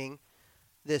explaining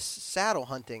this saddle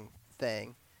hunting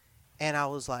thing, and I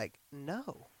was like,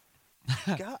 no,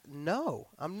 God, no,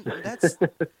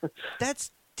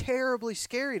 that's terribly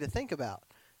scary to think about.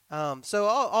 So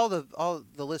all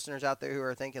the listeners out there who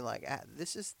are thinking like,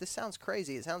 this sounds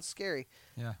crazy, it sounds scary.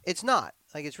 Yeah. It's not.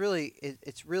 Like, it's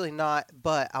really not.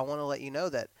 But I want to let you know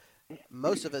that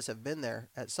most of us have been there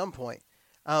at some point.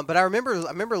 But I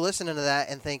remember listening to that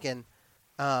and thinking,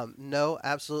 no,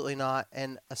 absolutely not.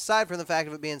 And aside from the fact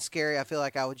of it being scary, I feel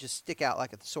like I would just stick out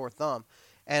like a sore thumb.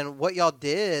 And what y'all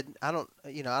did, I don't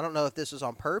know if this was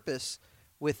on purpose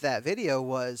with that video,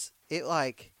 was it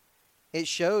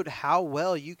showed how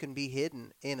well you can be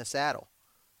hidden in a saddle,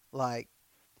 like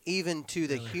even to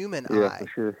the human eye, for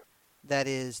sure. that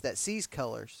sees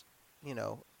colors,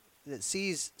 that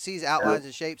sees outlines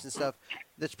and shapes and stuff.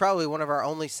 That's probably one of our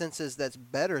only senses that's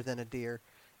better than a deer,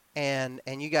 and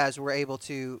you guys were able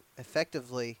to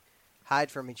effectively hide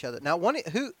from each other. Now,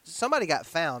 somebody got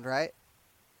found, right?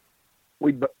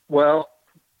 No.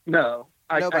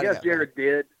 I Nobody guess got Jared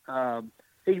did.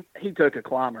 He took a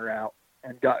climber out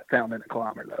and got found in a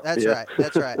climber though. That's Yeah. right.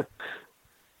 That's right.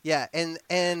 Yeah, and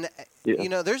Yeah. you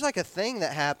know, there's like a thing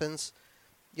that happens.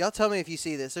 Y'all tell me if you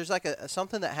see this. There's like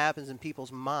something that happens in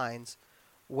people's minds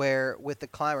where with the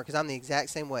climber, because I'm the exact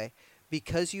same way,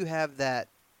 because you have that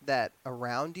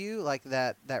around you, like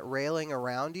that railing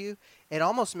around you, it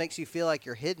almost makes you feel like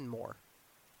you're hidden more.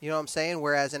 You know what I'm saying?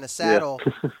 Whereas in a saddle,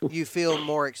 you feel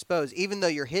more exposed, even though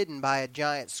you're hidden by a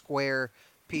giant square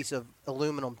piece of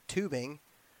aluminum tubing.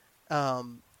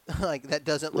 Like that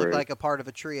doesn't look Right. like a part of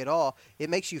a tree at all. It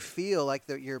makes you feel like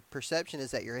your perception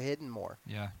is that you're hidden more.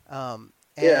 Yeah.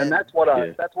 And that's what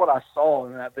Yeah. I saw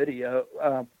in that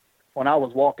video when I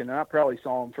was walking. And I probably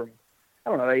saw him from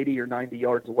 80 or 90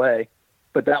 yards away,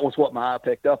 but that was what my eye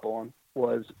picked up on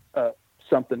was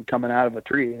something coming out of a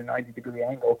tree at a 90-degree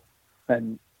angle,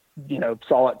 and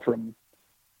saw it from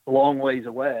a long ways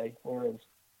away. Whereas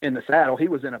in the saddle, he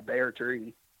was in a bare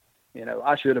tree.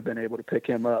 I should have been able to pick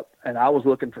him up, and I was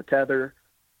looking for tether.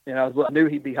 I knew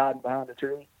he'd be hiding behind a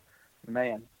tree.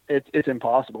 Man, it's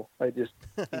impossible. You just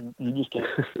can't.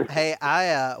 Hey,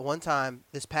 I one time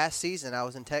this past season I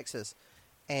was in Texas,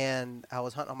 and I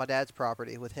was hunting on my dad's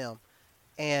property with him,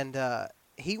 and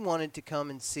he wanted to come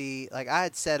and see. Like I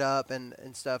had set up and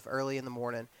stuff early in the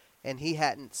morning, and he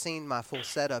hadn't seen my full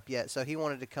setup yet, so he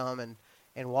wanted to come and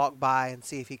walk by and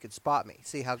see if he could spot me,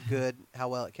 see how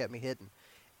well it kept me hidden.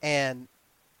 And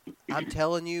I'm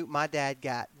telling you, my dad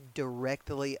got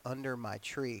directly under my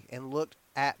tree and looked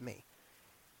at me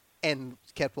and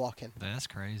kept walking. That's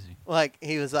crazy. Like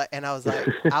he was like, and I was like,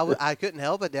 I couldn't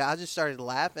help it. I just started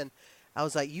laughing. I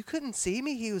was like, you couldn't see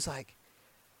me? He was like,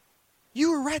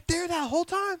 you were right there that whole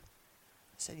time?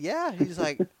 I said, yeah. He was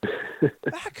like,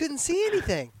 I couldn't see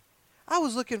anything. I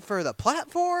was looking for the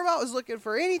platform. I was looking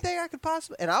for anything I could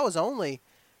possibly, and I was only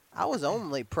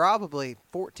probably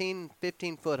 14,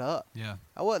 15 foot up. Yeah.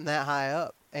 I wasn't that high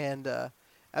up. And,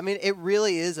 I mean, it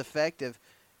really is effective.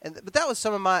 But that was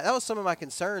some of my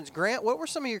concerns. Grant, what were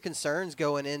some of your concerns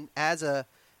going in as a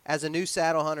new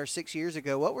saddle hunter 6 years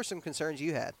ago? What were some concerns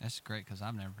you had? That's great because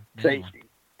I've never been in one. Safety.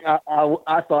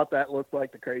 I thought that looked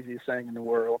like the craziest thing in the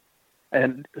world.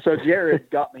 And so Jared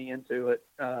got me into it.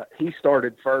 He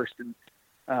started first, and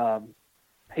I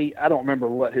don't remember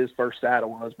what his first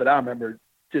saddle was, but I remember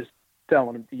just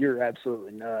telling him, "You're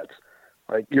absolutely nuts.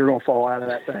 Like you're gonna fall out of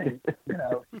that thing.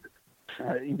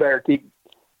 You better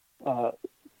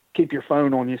keep your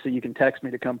phone on you so you can text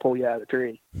me to come pull you out of the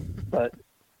tree." But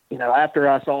after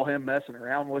I saw him messing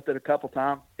around with it a couple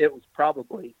times, it was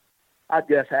probably, I'd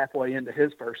guess, halfway into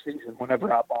his first season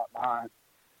whenever I bought mine.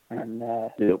 And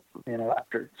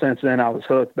since then I was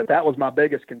hooked. But that was my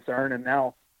biggest concern, and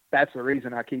now that's the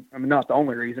reason not the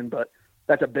only reason, but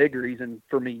that's a big reason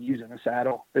for me using a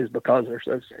saddle is because they're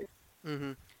so safe.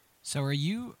 Mm-hmm. So are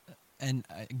you, and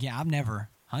I've never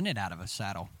hunted out of a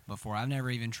saddle before. I've never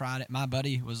even tried it. My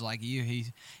buddy was like you. He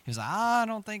was like, I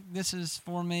don't think this is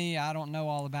for me. I don't know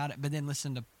all about it. But then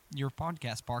listened to your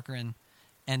podcast, Parker,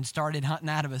 and started hunting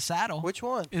out of a saddle. Which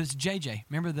one? It was JJ.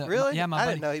 Remember the? Really? Yeah, my I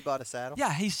buddy. didn't know he bought a saddle.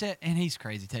 Yeah, he said, and he's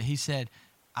crazy too. He said,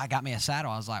 I got me a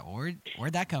saddle. I was like,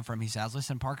 where'd that come from? He said, I was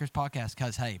listening to Parker's podcast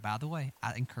because, hey, by the way,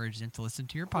 I encourage them to listen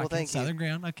to your podcast, Well, thank you. Southern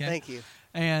Ground. Okay. Thank you.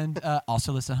 And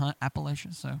also listen to Hunt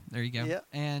Appalachia. So there you go. Yep.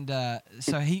 And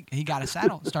so he got a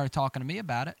saddle, started talking to me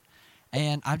about it,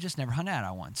 and I've just never hunted out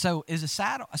of one. So is a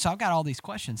saddle? So I've got all these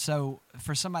questions. So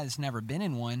for somebody that's never been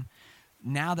in one,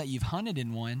 now that you've hunted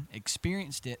in one,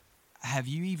 experienced it, have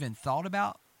you even thought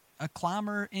about a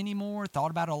climber anymore?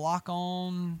 Thought about a lock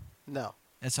on? No.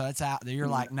 And so it's out there. You're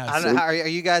like, no. I don't know. Are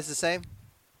you guys the same?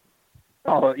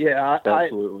 Oh yeah,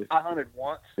 Absolutely. I hunted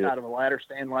once Yeah. out of a ladder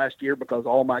stand last year because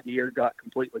all my gear got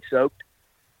completely soaked,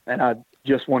 and I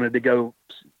just wanted to go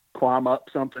climb up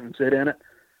something and sit in it,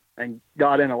 and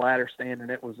got in a ladder stand,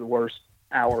 and it was the worst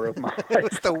hour of my life.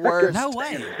 It's the worst. No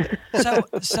way.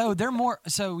 So they're more.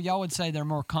 So y'all would say they're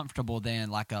more comfortable than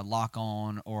like a lock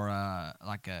on or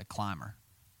like a climber.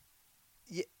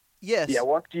 Yes. Yeah,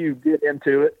 once you get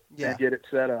into it Yeah. and get it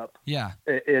set up, Yeah.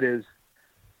 it is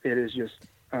just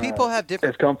People have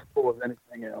different as comfortable as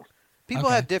anything else. People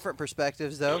Okay. have different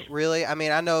perspectives, though. Really, I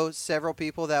mean, I know several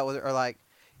people that are like,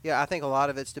 yeah, I think a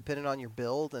lot of it's dependent on your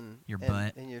build and Your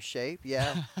butt. and your shape.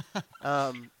 Yeah,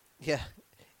 yeah.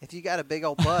 If you got a big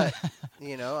old butt, I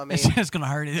mean, It's just gonna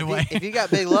hurt either way. if you got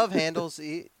big love handles,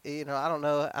 I don't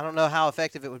know how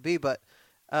effective it would be, but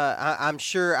I'm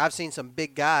sure I've seen some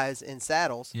big guys in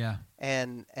saddles, Yeah.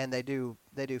 and they do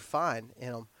fine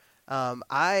in them.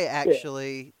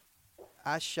 I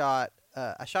shot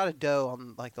a doe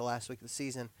on like the last week of the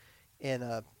season in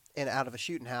out of a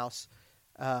shooting house.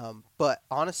 But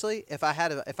honestly, if I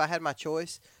had my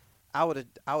choice, I would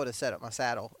have set up my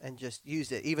saddle and just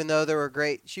used it. Even though there were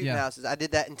great shooting houses, I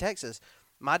did that in Texas.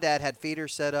 My dad had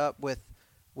feeders set up with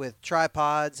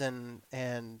tripods and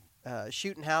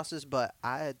shooting houses, but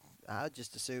I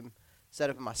just assumed set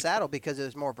up in my saddle because it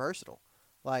was more versatile.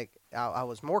 Like I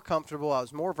was more comfortable. I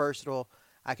was more versatile.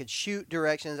 I could shoot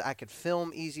directions. I could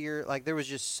film easier. Like there was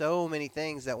just so many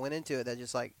things that went into it that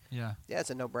just like yeah, it's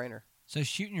a no-brainer. So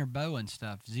shooting your bow and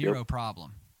stuff, zero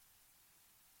problem.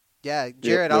 Yeah,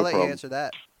 Jared, I'll let you answer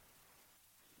that.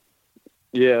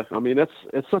 Yeah, I mean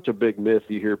it's such a big myth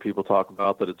you hear people talk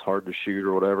about that it's hard to shoot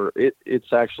or whatever.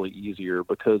 It's actually easier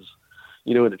because,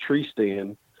 in a tree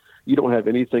stand, you don't have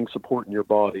anything supporting your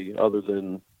body other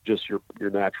than just your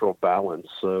natural balance.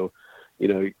 So,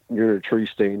 you're in a tree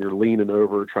stand, you're leaning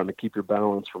over, trying to keep your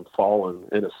balance from falling.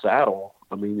 In a saddle,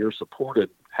 I mean, you're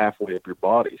supported halfway up your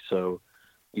body. So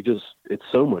it's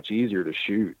so much easier to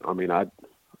shoot. I mean, I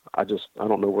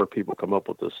don't know where people come up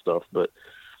with this stuff, but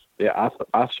yeah,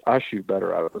 I shoot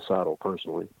better out of the saddle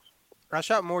personally. I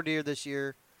shot more deer this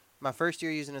year. My first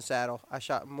year using a saddle, I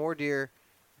shot more deer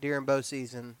during bow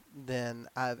season than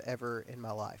I've ever in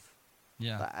my life.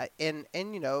 Yeah. And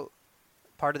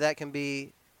part of that can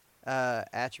be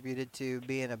attributed to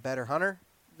being a better hunter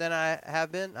than I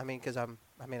have been. I mean, because I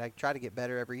try to get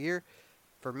better every year.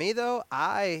 For me though,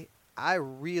 I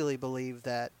really believe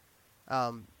that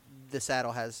the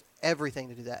saddle has everything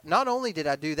to do that. Not only did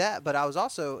I do that, but it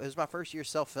was my first year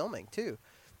self-filming too.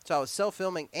 So I was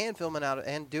self-filming and filming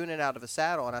and doing it out of a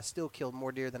saddle, and I still killed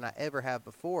more deer than I ever have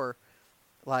before.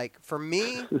 Like for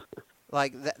me,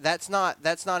 like that's not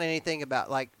anything about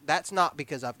like that's not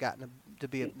because I've gotten to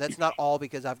be that's not all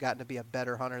because I've gotten to be a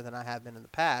better hunter than I have been in the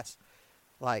past.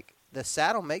 Like the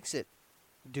saddle makes it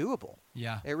doable.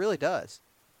 Yeah, it really does.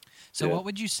 So what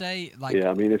would you say? Like, yeah,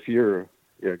 I mean, if you're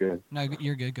go ahead. No,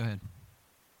 you're good. Go ahead.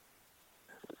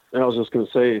 I was just going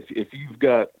to say, if you've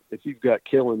got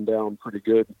killing down pretty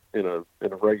good in a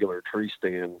regular tree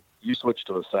stand, you switch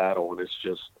to a saddle and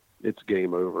it's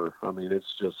game over. I mean,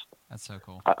 that's so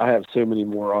cool. I have so many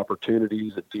more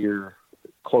opportunities at deer,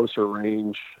 closer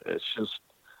range.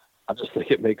 I just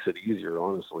think it makes it easier,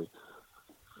 honestly.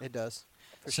 It does.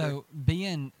 So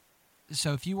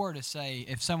if you were to say,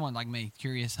 if someone like me,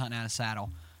 curious hunting out a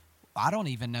saddle, I don't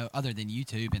even know, other than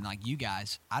YouTube and like you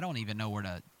guys, I don't even know where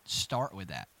to start with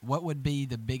that. What would be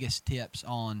the biggest tips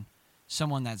on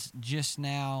someone that's just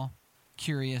now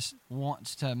curious,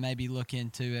 wants to maybe look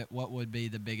into it? What would be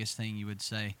the biggest thing you would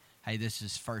say, hey, this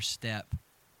is first step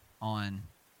on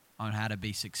how to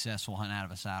be successful hunting out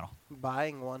of a saddle?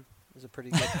 Buying one is a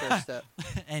pretty good first step.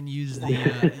 And use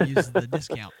the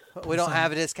discount. We don't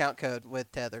have a discount code with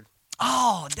Tethered.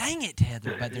 Oh, dang it,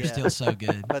 Tethered. But they're still so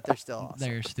good. But they're still awesome.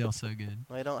 They're still so good.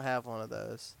 We don't have one of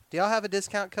those. Do y'all have a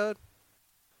discount code?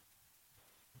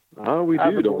 Oh, we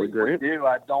do, don't we, Grant? We do.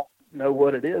 I don't know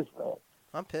what it is, though.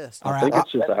 I'm pissed. I think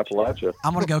it's just Appalachia.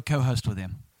 I'm going to go co-host with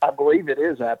him. I believe it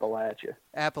is Appalachia.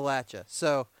 Appalachia.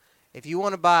 So if you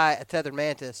want to buy a Tethered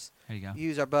Mantis, there you go.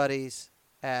 Use our buddies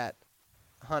at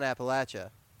Hunt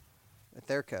Appalachia with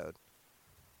their code,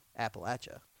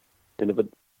 Appalachia. And if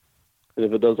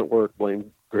it doesn't work,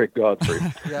 blame Greg Godfrey.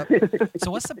 Yep.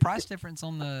 So what's the price difference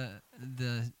on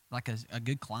the like a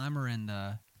good climber and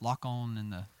the lock-on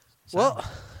and the saddle?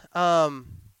 Well,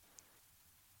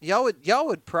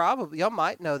 y'all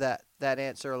might know that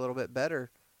answer a little bit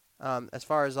better, as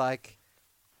far as like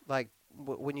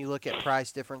when you look at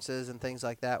price differences and things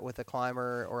like that with a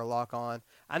climber or a lock-on.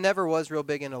 I never was real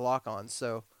big into lock-ons,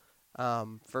 so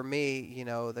for me,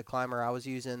 the climber I was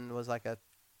using was like a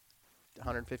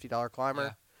 $150 climber.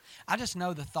 Yeah. I just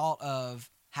know the thought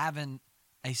of having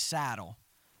a saddle,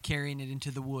 carrying it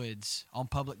into the woods on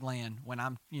public land when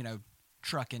I'm,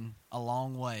 trucking a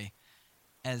long way,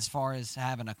 as far as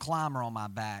having a climber on my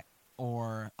back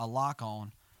or a lock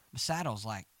on, the saddle's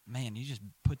like, man, you just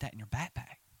put that in your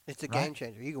backpack. It's a game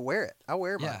changer. You can wear it. I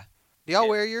wear mine. Yeah. Do y'all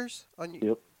wear yours?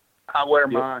 Yep. I wear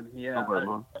mine, yeah. I wear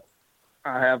mine.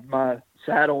 I have my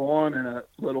saddle on and a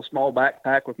little small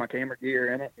backpack with my camera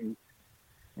gear in it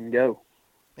and go.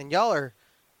 And y'all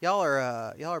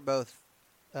are both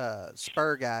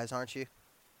spur guys, aren't you?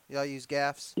 Y'all use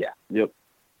gaffs? Yeah. Yep.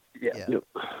 Yeah. Yep.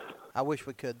 I wish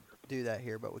we could do that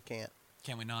here, but we can't.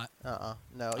 Can we not?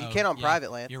 No, you can on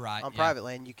private land. You're right. On private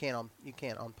land, you can't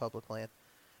on public land.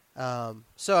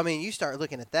 So I mean, you start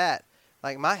looking at that.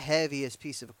 Like my heaviest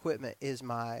piece of equipment is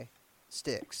my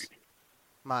sticks,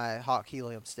 my Hawk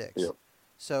Helium sticks. Yep.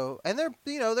 So, and they're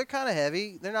kind of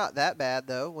heavy. They're not that bad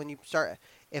though. When you start,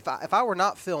 if I were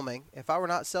not filming, if I were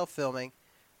not self-filming,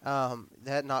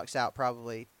 that knocks out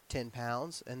probably 10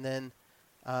 pounds. And then,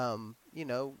 you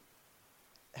know,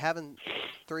 having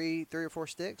three or four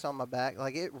sticks on my back,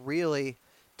 like it really,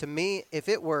 to me, if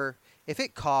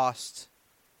it cost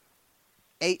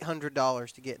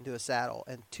 $800 to get into a saddle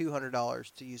and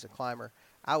 $200 to use a climber,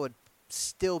 I would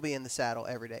still be in the saddle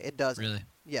every day. It doesn't. Really?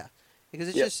 Yeah. Because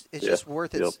it's Yep. just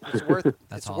worth it. Yep. It's worth That's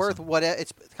it's awesome. worth what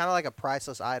it's kind of like a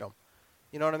priceless item.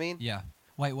 You know what I mean? Yeah.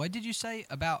 Wait, what did you say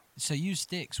about? So use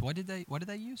sticks. What did they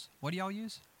use? What do y'all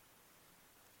use?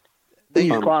 They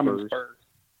use Climbing climbing spurs. spurs.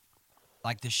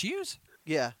 Like the shoes?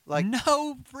 Yeah, like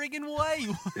No friggin' way!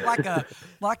 like a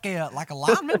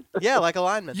lineman? yeah, like a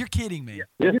lineman. You're kidding me?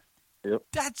 Yeah. Yep.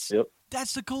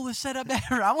 That's the coolest setup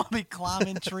ever. I want to be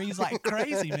climbing trees like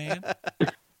crazy, man.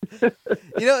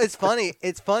 You know, it's funny.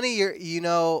 It's funny.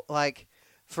 Like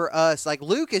for us, like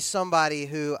Luke is somebody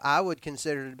who I would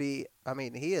consider to be. I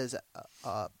mean, he is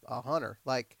a hunter.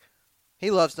 Like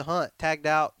he loves to hunt. Tagged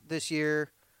out this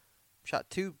year, shot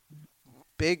 2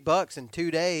 big bucks in 2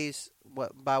 days.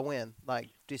 What by when? Like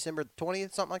December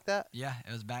 20th, something like that. Yeah,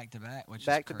 it was back to back, which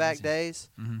Back is to back crazy. days,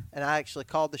 Mhm. and I actually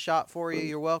called the shot for you.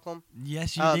 You're welcome.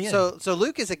 Yes, you did. So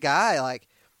Luke is a guy like,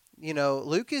 you know,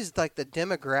 Luke is like the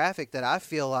demographic that I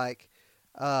feel like,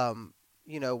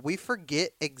 you know, we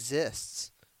forget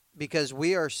exists because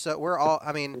we're all.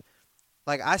 I mean,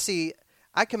 like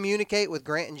I communicate with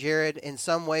Grant and Jared in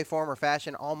some way, form, or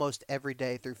fashion almost every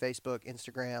day through Facebook,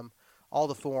 Instagram, all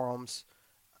the forums,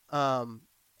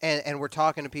 and we're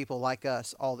talking to people like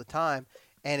us all the time,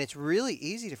 and it's really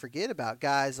easy to forget about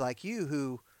guys like you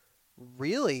who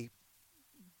really,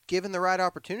 given the right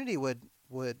opportunity, would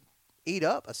eat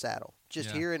up a saddle just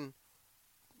Yeah. hearing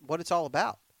what it's all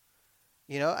about.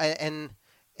 You know, and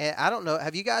I don't know.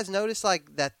 Have you guys noticed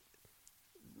like that?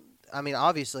 I mean,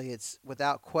 obviously, it's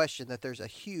without question that there's a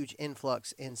huge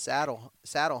influx in saddle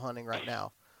hunting right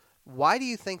now. Why do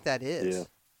you think that is? Yeah.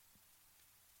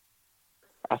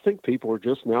 I think people are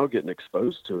just now getting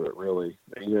exposed to it, really.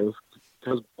 You know,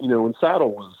 because when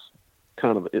saddle was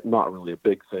kind of not really a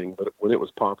big thing, but when it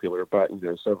was popular back,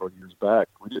 several years back,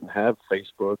 we didn't have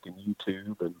Facebook and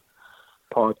YouTube and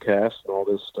podcasts and all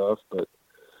this stuff. But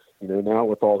now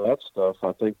with all that stuff,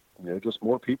 I think just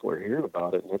more people are hearing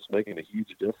about it, and it's making a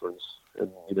huge difference.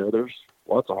 And there's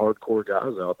lots of hardcore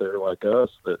guys out there like us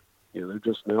that they're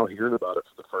just now hearing about it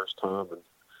for the first time,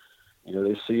 and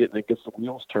they see it and it gets the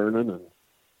wheels turning, and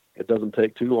it doesn't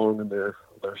take too long, and they're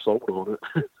sold on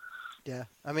it. Yeah,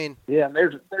 I mean, Yeah, and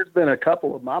there's been a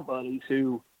couple of my buddies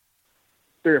who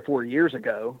 3 or 4 years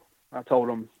ago, I told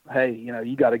them, hey,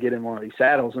 you got to get in one of these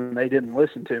saddles, and they didn't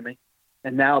listen to me.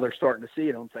 And now they're starting to see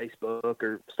it on Facebook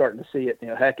or starting to see it,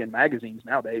 heck, in magazines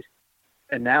nowadays.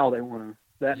 And now they want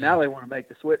to make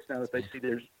the switch now that they see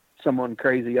there's someone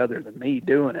crazy other than me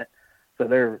doing it. So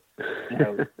they're,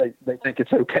 they think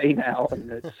it's okay now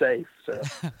and it's safe. So.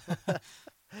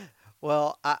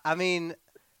 well, I mean,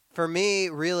 for me,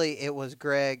 really, it was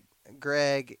Greg.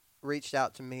 Greg reached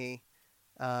out to me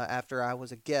after I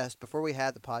was a guest. Before we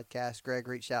had the podcast, Greg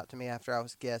reached out to me after I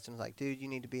was a guest and was like, dude, you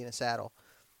need to be in a saddle.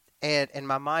 And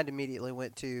my mind immediately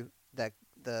went to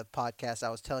the podcast I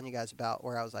was telling you guys about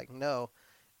where I was like, no.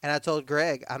 And I told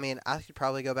Greg, I mean, I could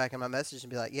probably go back in my message and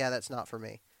be like, yeah, that's not for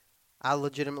me. I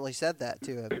legitimately said that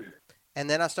to him. And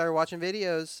then I started watching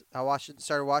videos.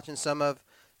 Started watching some of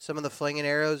the Flinging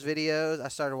Arrows videos. I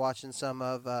started watching some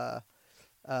of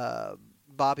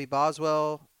Bobby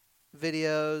Boswell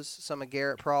videos, some of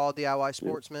Garrett Prawl, DIY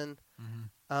Sportsman.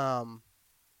 Mm-hmm.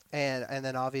 And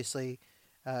then obviously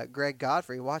Greg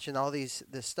Godfrey, watching all this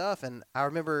stuff. And I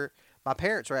remember my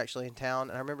parents were actually in town,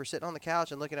 and I remember sitting on the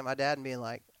couch and looking at my dad and being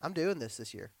like, I'm doing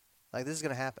this year. Like, this is going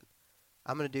to happen.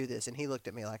 I'm going to do this. And he looked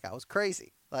at me like I was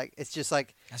crazy. Like, it's just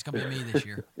like, That's gonna be me this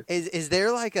year. is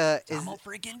there like a, I'm gonna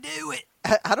freaking do it.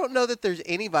 I don't know that there's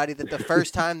anybody that the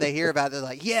first time they hear about it, they're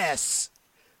like, yes.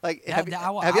 Like, have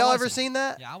y'all ever wasn't. seen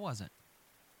that? Yeah, I wasn't.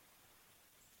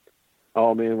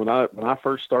 Oh man, when I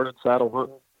first started saddle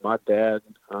hunting, my dad,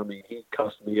 I mean, he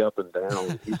cussed me up and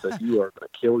down. He said, "You are going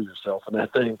to kill yourself in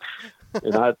that thing."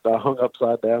 And I hung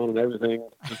upside down and everything,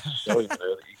 just to show him that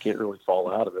you can't really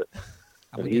fall out of it.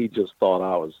 And he just thought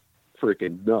I was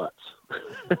freaking nuts.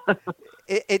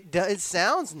 It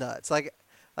sounds nuts. Like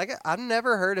I've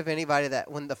never heard of anybody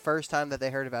that when the first time that they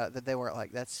heard about it, that they weren't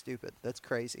like, "That's stupid. That's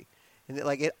crazy." And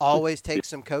it always takes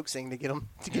some coaxing to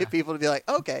get people to be like,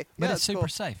 "Okay, But yeah, it's super cool."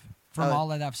 safe from all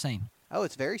that I've seen. Oh,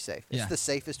 it's very safe. It's Yeah. the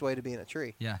safest way to be in a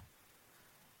tree. Yeah.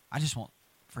 I just want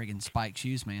friggin' spike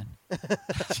shoes, man.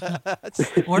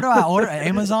 Where do I order?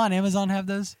 Amazon? Amazon have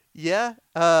those? Yeah.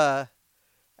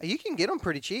 You can get them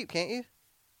pretty cheap, can't you?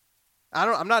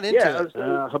 I'm not into Yeah, it.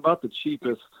 How about the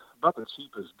cheapest?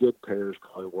 Good pair is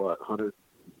probably what, $180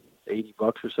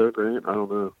 or so, Grant? I don't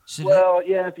know. So Well,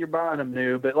 yeah, if you're buying them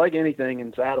new, but like anything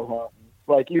in saddle hunting,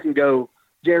 like you can go.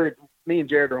 Me and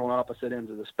Jared are on opposite ends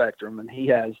of the spectrum, and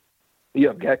you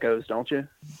have geckos, don't you,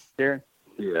 Jared?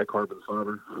 Yeah, carbon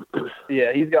fiber.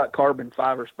 Yeah, he's got carbon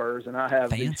fiber spurs, and I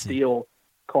have these Fancy. steel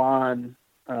Klein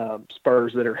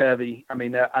spurs that are heavy. I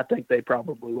mean, I think they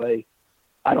probably weigh.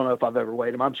 I don't know if I've ever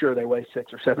weighed them. I'm sure they weigh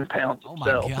 6 or 7 pounds. oh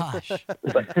my themselves. gosh,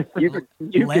 But you can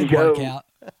leg go workout.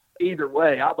 either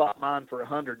way. I bought mine for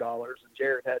 $100, and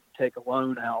Jared had to take a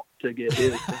loan out to get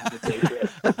his.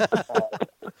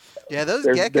 Yeah, those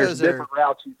There's geckos are. different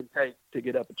routes you can take to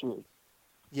get up a tree.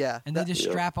 Yeah, And they just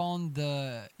Yeah. strap on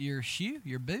your shoe,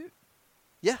 your boot.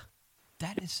 Yeah.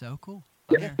 That is so cool.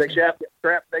 Yeah, they strap.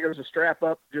 There's a strap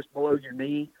up just below your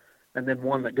knee, and then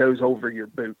one that goes over your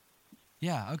boot.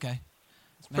 Yeah. Okay.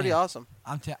 it's pretty Man. awesome.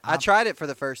 I I tried it for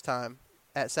the first time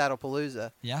at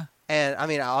Saddlepalooza, Yeah. and I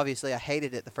mean, obviously, I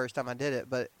hated it the first time I did it,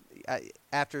 but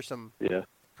after some Yeah.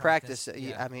 practice,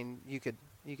 yeah. I mean, you could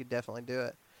definitely do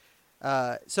it.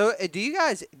 So, do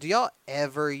y'all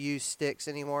ever use sticks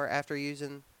anymore after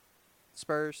using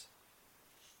spurs?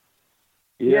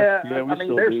 Yeah, we I mean,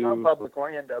 still there's do. some public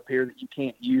land up here that you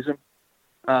can't use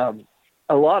them.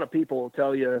 A lot of people will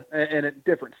tell you, and in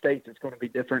different states it's going to be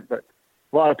different, but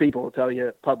a lot of people will tell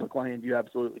you public land you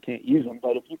absolutely can't use them.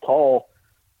 But if you call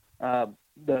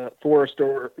the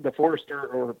forester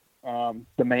or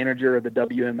the manager of the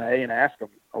WMA and ask them,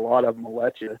 a lot of them will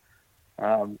let you.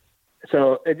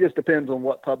 So it just depends on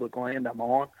what public land I'm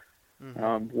on.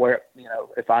 Mhm. Where,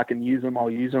 if I can use them, I'll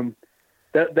use them.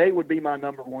 They would be my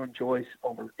number one choice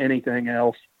over anything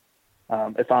else.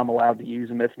 If I'm allowed to use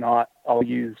them. If not, I'll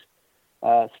use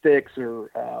sticks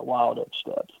or wild oak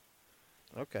stubs.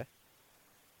 Okay.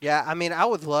 Yeah, I mean, I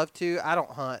would love to. I don't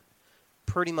hunt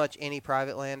pretty much any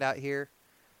private land out here.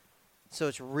 So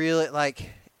it's really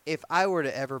like, if I were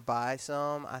to ever buy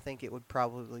some, I think it would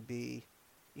probably be,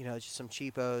 just some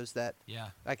cheapos that Yeah.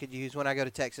 I could use when I go to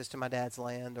Texas to my dad's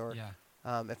land, or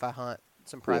Yeah. if I hunt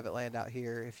some private land out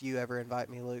here. If you ever invite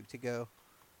me, Luke, to go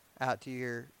out to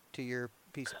your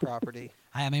piece of property.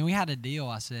 I mean, we had a deal.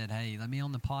 I said, "Hey, let me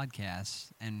on the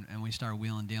podcast," and we started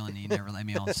wheeling dealing. And you never let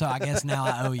me on, so I guess now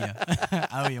I owe you.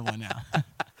 I owe you one now.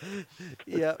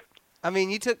 Yep. I mean,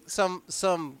 you took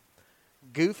some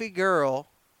goofy girl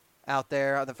out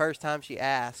there the first time she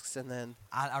asks, and then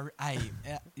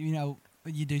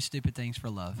you do stupid things for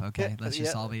love. Okay, let's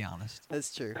just Yeah. all be honest.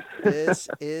 that's true. This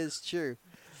is true.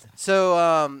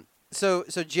 So, so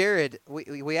Jared,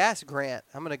 we asked Grant.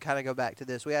 I'm going to kind of go back to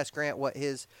this. We asked Grant what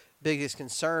his biggest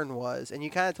concern was, and you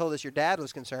kind of told us your dad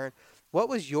was concerned. What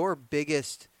was your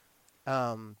biggest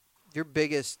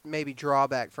maybe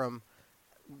drawback from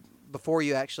before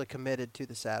you actually committed to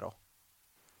the saddle?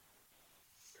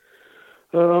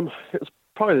 It's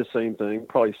probably the same thing,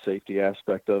 probably safety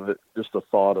aspect of it. Just the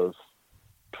thought of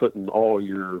putting all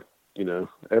your,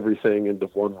 everything into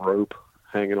one rope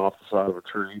hanging off the side of a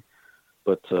tree.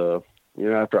 But,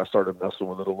 after I started messing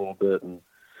with it a little bit and,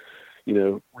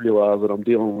 realized that I'm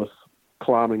dealing with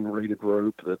climbing rated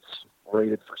rope that's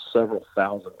rated for several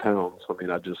thousand pounds. I mean,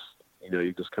 I just,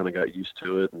 you just kind of got used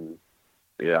to it. And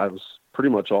yeah, I was pretty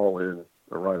much all in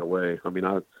right away. I mean,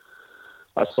 I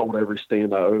sold every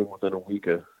stand I owned within a week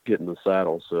of getting the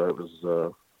saddle. So it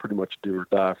was pretty much do or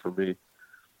die for me.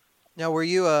 Now, were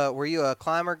you a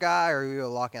climber guy, or were you a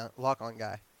lock on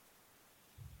guy?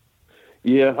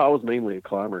 Yeah, I was mainly a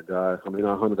climber guy. I mean,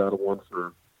 I hunted out of one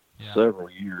for several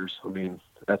years. I mean,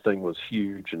 that thing was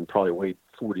huge and probably weighed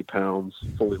 40 pounds,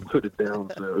 fully loaded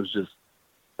down. So it was just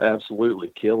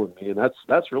absolutely killing me. And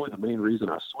that's really the main reason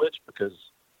I switched, because,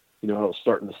 I was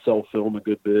starting to sell film a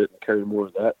good bit and carry more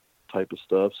of that type of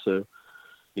stuff. So,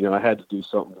 I had to do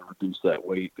something to reduce that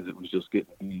weight, because it was just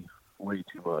getting to be way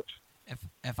too much.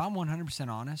 If I'm 100%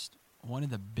 honest, one of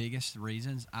the biggest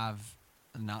reasons I've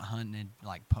not hunted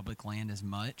like public land as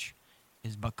much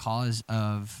is because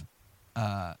of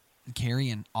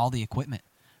carrying all the equipment.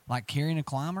 Like carrying a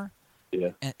climber,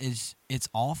 it's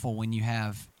awful when you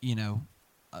have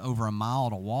over a mile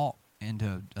to walk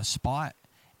into a spot,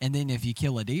 and then if you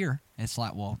kill a deer, it's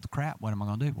like, well, crap, what am I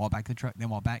going to do? Walk back to the truck, then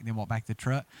walk back to the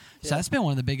truck. So that's been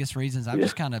one of the biggest reasons I've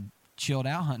just kind of chilled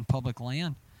out hunting public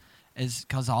land, is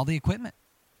because of all the equipment.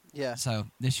 Yeah. So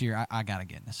this year I got to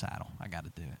get in the saddle. I got to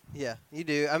do it. Yeah, you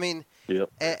do. I mean,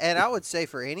 and I would say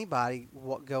for anybody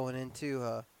going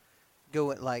into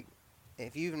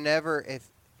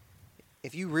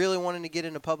if you really wanted to get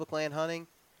into public land hunting,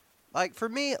 like for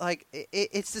me, like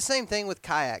it's the same thing with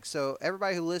kayaks. So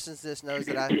everybody who listens to this knows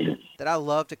that I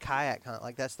love to kayak hunt.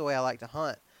 Like that's the way I like to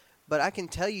hunt. But I can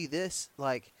tell you this,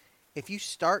 like, if you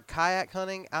start kayak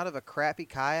hunting out of a crappy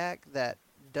kayak that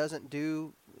doesn't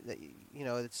do,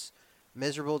 it's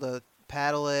miserable to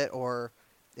paddle it, or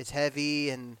it's heavy,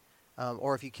 and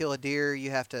or if you kill a deer,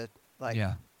 you have to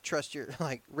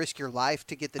risk your life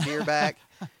to get the deer back.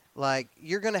 Like,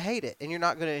 you're gonna hate it and you're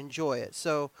not gonna enjoy it.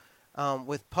 So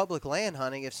with public land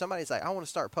hunting, if somebody's like, I want to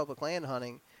start public land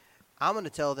hunting, I'm gonna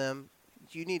tell them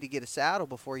you need to get a saddle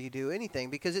before you do anything,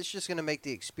 because it's just gonna make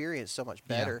the experience so much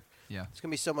better. Yeah. It's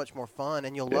gonna be so much more fun,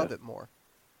 and you'll love it more.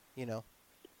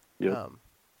 Yeah.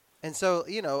 And so,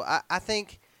 I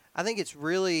think it's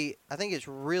really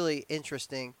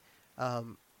interesting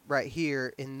right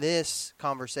here in this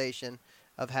conversation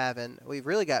of having. We've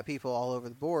really got people all over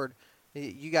the board.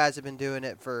 You guys have been doing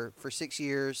it for 6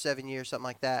 years, 7 years, something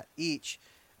like that each.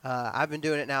 I've been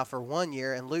doing it now for 1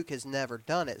 year, and Luke has never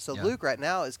done it. So Luke right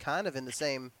now is kind of in the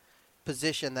same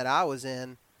position that I was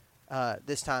in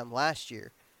this time last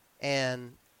year,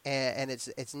 and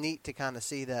it's neat to kind of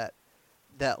see that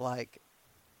like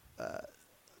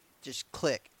just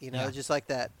click, just like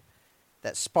that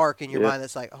spark in your mind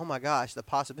that's like, oh my gosh, the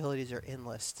possibilities are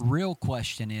endless. Real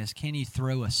question is, can you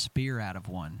throw a spear out of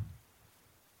one?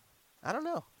 I don't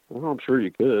know. Well, I'm sure you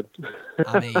could.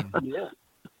 I mean, Yeah.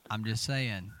 I'm just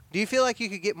saying. Do you feel like you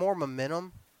could get more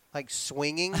momentum, like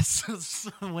swinging?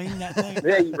 Swing that thing.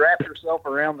 Yeah, you wrap yourself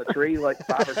around the tree like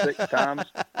 5 or 6 times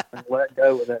and let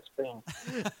go with that spin.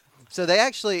 So they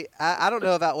actually, I don't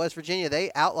know about West Virginia,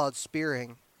 they outlawed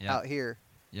spearing out here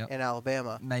in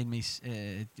Alabama. It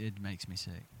makes me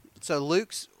sick. So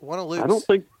one of Luke's. I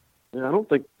don't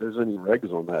think there's any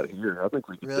regs on that here. I think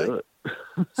we can do it.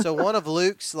 So one of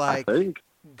Luke's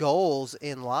goals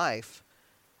in life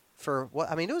for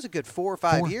it was a good 4 or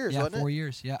 5 years, wasn't it? 4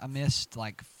 years. Yeah, I missed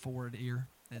like 4 deer.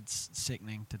 It's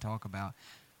sickening to talk about.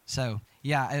 So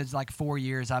yeah, it was like 4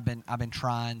 years. I've been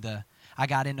trying to. I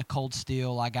got into cold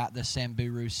steel. I got the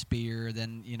Samburu spear.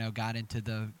 Then got into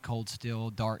the cold steel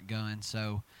dart gun.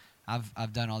 So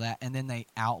I've done all that, and then they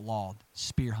outlawed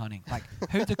spear hunting. Like,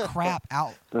 who the crap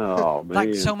out? Oh man!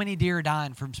 Like, so many deer are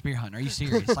dying from spear hunting. Are you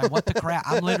serious? Like, what the crap?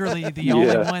 I'm literally the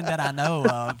only one that I know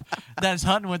of that's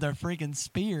hunting with a freaking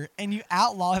spear, and you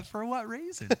outlaw it for what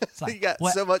reason? It's like, you got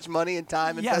so much money and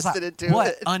time invested into what?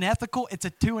 it. Unethical? It's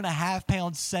a 2.5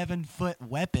 pound, 7 foot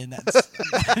weapon. That's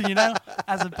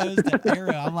as opposed to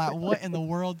arrow. I'm like, what in the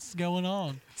world's going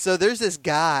on? So there's this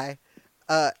guy.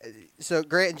 So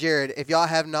Grant and Jared, if y'all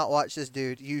have not watched this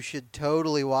dude, you should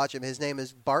totally watch him. His name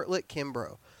is Bartlett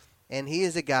Kimbrough, and he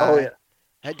is a guy. Oh,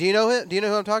 yeah. Do you know him? Do you know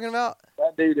who I'm talking about?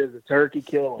 That dude is a turkey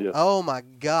killer. Yeah. Oh my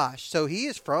gosh! So he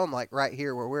is from like right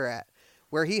here where we're at.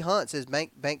 Where he hunts is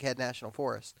Bankhead National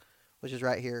Forest, which is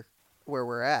right here where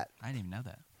we're at. I didn't even know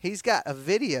that. He's got a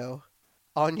video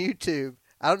on YouTube.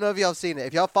 I don't know if y'all have seen it.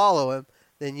 If y'all follow him,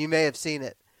 then you may have seen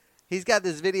it. He's got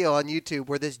this video on YouTube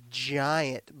where this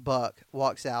giant buck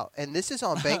walks out. And this is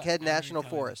on Bankhead National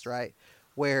Forest, right?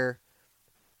 Where,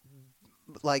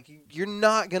 like, you're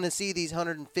not going to see these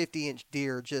 150-inch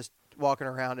deer just walking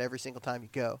around every single time you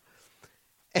go.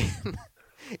 And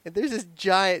there's this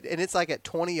giant, and it's like at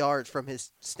 20 yards from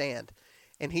his stand.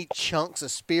 And he chunks a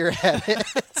spear at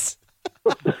it.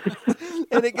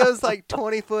 And it goes like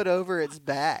 20 foot over its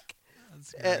back.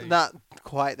 Not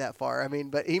quite that far. I mean,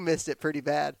 but he missed it pretty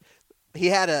bad. He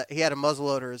had a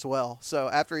muzzleloader as well. So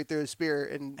after he threw his spear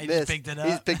and missed, he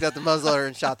just picked up the muzzleloader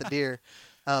and shot the deer.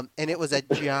 And it was a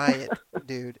giant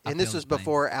dude. And this was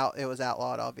before it was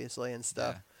outlawed, obviously, and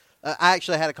stuff. Yeah. I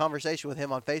actually had a conversation with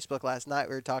him on Facebook last night.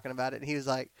 We were talking about it, and he was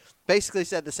like, basically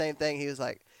said the same thing. He was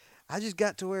like, I just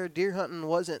got to where deer hunting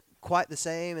wasn't quite the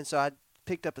same, and so I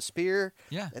picked up a spear.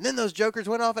 Yeah. And then those jokers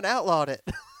went off and outlawed it.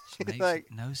 Makes like,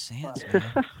 no sense,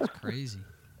 man. It's crazy.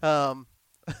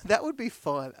 That would be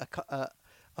fun. A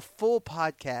full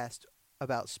podcast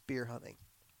about spear hunting.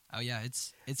 Oh yeah,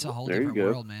 it's a whole There you different go.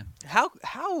 world, man.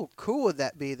 How cool would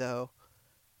that be, though?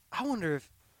 I wonder if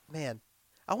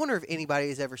anybody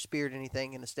has ever speared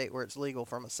anything in a state where it's legal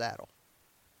from a saddle.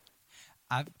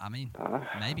 I mean,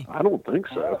 maybe. I don't think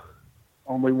so.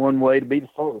 Only one way to be the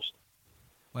first.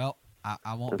 Well,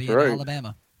 I won't That's be right. in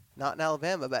Alabama. Not in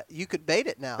Alabama, but you could bait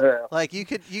it now. Yeah. Like you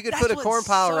could That's put a what's corn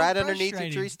pile so right underneath your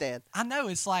frustrating. tree stand. I know,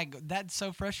 it's like, that's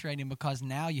so frustrating because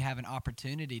now you have an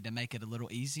opportunity to make it a little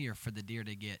easier for the deer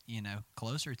to get,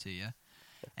 closer to you.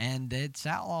 And it's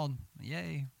outlawed.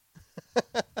 Yay.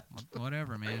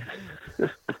 Whatever, man.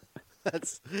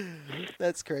 That's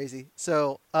crazy.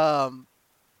 So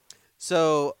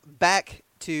back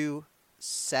to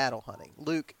saddle hunting.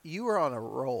 Luke, you are on a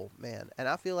roll, man, and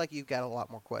I feel like you've got a lot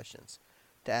more questions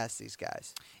to ask these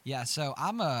guys. Yeah, so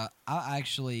I'm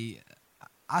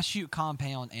I shoot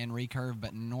compound and recurve,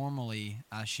 but normally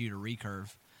I shoot a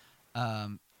recurve.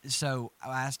 So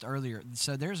I asked earlier,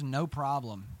 so there's no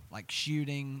problem like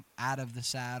shooting out of the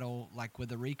saddle, like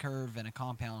with a recurve and a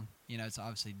compound, it's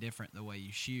obviously different the way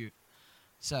you shoot.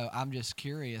 So I'm just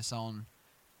curious on,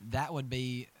 that would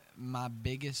be my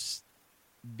biggest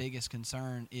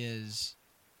concern is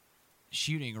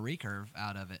shooting a recurve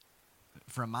out of it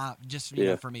from my, just,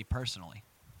 for me personally.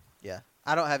 Yeah.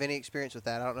 I don't have any experience with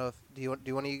that. I don't know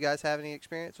do one of you guys have any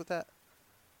experience with that?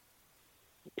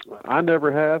 I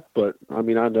never have, but I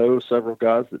mean, I know several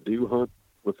guys that do hunt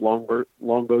with longbows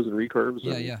and recurves.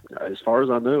 Yeah, and yeah. As far as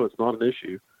I know, it's not an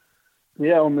issue.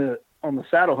 Yeah, on the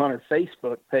Saddle Hunter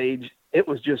Facebook page, it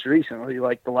was just recently,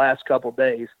 like the last couple of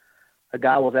days, a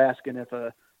guy was asking if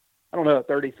a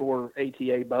 34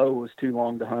 ATA bow was too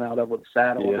long to hunt out of with a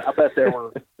saddle. Yeah. I bet there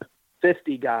were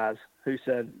 50 guys who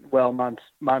said, "Well,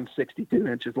 mine's 62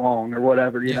 inches long," or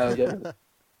whatever, Yeah.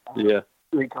 Yeah.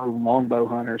 Recurve longbow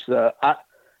hunters.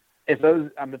 If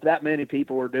that many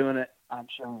people were doing it, I'm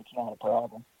sure it's not a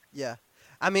problem. Yeah.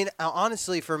 I mean,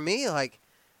 honestly, for me, like,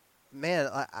 man,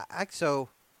 so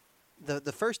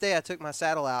the first day I took my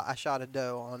saddle out, I shot a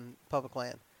doe on public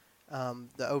land,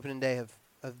 the opening day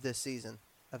of this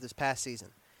past season.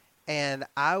 And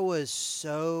I was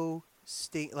so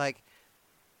like,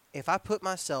 if I put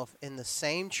myself in the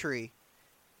same tree,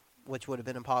 which would have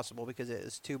been impossible because it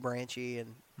was too branchy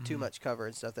and too much cover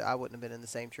and stuff, that I wouldn't have been in the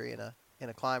same tree in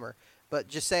a climber. But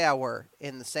just say I were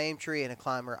in the same tree in a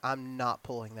climber, I'm not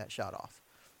pulling that shot off.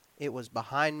 It was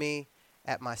behind me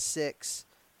at my 6,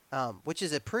 which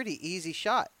is a pretty easy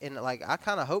shot. And like, I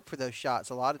kind of hope for those shots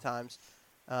a lot of times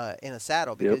in a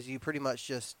saddle, because you pretty much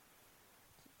just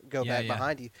go back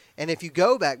behind you. And if you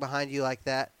go back behind you like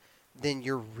that, then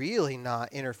you're really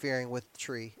not interfering with the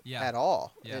tree at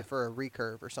all for a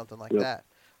recurve or something like that.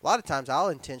 A lot of times I'll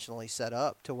intentionally set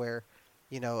up to where,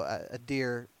 a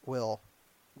deer will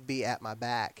be at my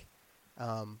back.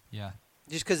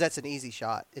 Just because that's an easy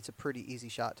shot. It's a pretty easy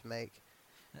shot to make.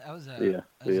 That was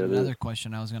another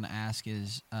question I was going to ask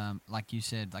is, like you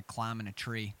said, like climbing a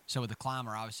tree. So with a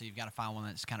climber, obviously you've got to find one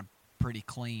that's kind of pretty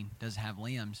clean, doesn't have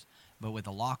limbs. But with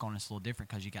a lock on, it's a little different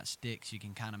because you got sticks. You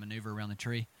can kind of maneuver around the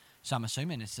tree. So I'm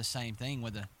assuming it's the same thing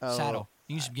with a saddle.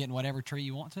 You can just get in whatever tree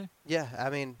you want to. Yeah, I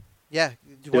mean,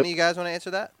 do one of you guys want to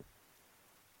answer that?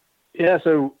 Yeah,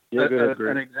 so an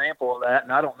an example of that,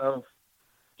 and I don't know if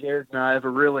Jared and I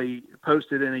ever really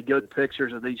posted any good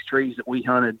pictures of these trees that we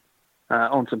hunted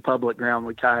on some public ground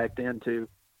we kayaked into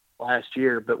last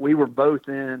year, but we were both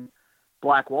in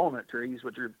black walnut trees,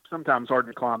 which are sometimes hard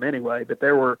to climb anyway, but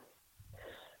there were,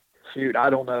 I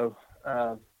don't know,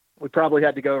 we probably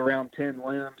had to go around 10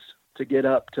 limbs to get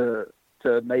up to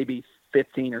maybe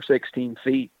 15 or 16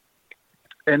 feet.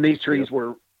 And these trees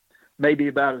were maybe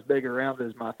about as big around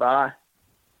as my thigh,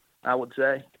 I would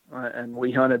say. And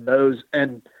we hunted those.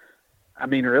 And I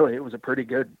mean, really, it was a pretty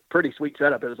sweet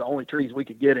setup. It was the only trees we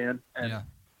could get in. And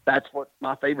that's what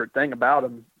my favorite thing about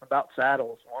them, about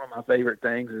saddles. One of my favorite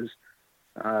things is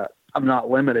I'm not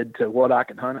limited to what I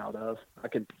can hunt out of. I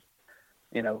can,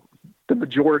 the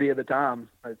majority of the time,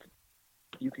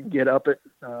 you can get up it,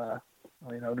 no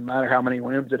matter how many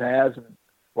limbs it has. And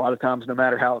a lot of times, no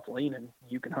matter how it's leaning,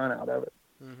 you can hunt out of it.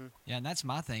 Mm-hmm. Yeah, and that's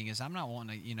my thing is I'm not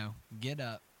wanting to, get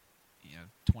up,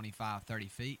 25, 30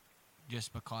 feet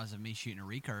just because of me shooting a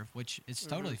recurve, which is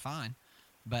totally fine.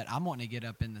 But I'm wanting to get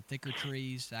up in the thicker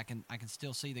trees. I can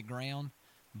still see the ground,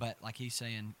 but like he's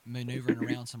saying, maneuvering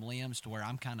around some limbs to where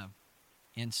I'm kind of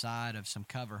inside of some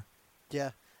cover.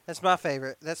 Yeah, that's my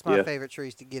favorite. That's my favorite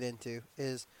trees to get into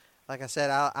is, like I said,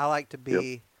 I like to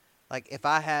be, like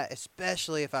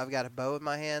especially if I've got a bow in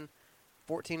my hand,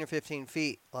 14 or 15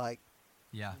 feet, like,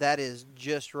 that is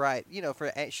just right.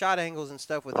 For shot angles and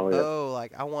stuff with a bow,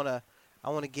 like I want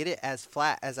to get it as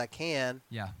flat as I can.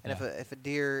 Yeah. And if a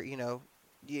deer, you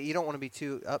don't want to be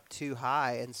too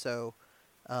high, and so,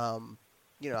 I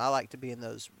like to be in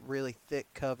those really thick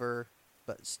cover,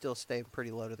 but still stay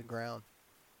pretty low to the ground,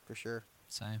 for sure.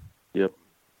 Same. Yep.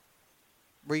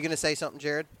 Were you going to say something,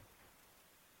 Jared?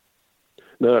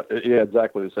 No, yeah,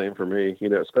 exactly the same for me.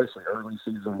 Especially early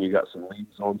season, you got some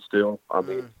leaves on still. I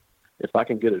mean, if I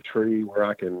can get a tree where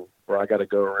I got to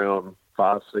go around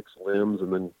 5, 6 limbs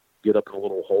and then get up in a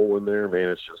little hole in there,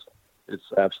 man, it's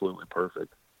absolutely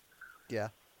perfect. Yeah.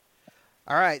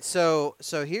 All right. So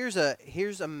here's a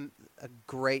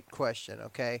great question.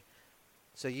 Okay.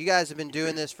 So you guys have been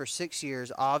doing this for 6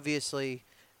 years. Obviously,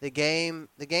 the game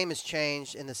has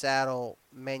changed in the saddle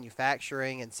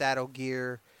manufacturing and saddle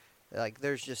gear. Like,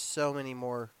 there's just so many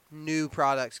more new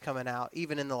products coming out.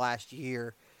 Even in the last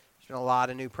year, there's been a lot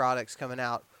of new products coming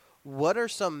out. what are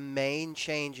some main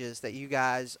changes that you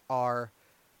guys are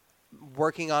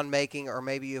working on making, or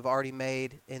maybe you've already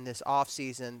made in this off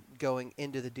season going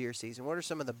into the deer season? What are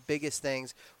some of the biggest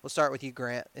things? We'll start with you,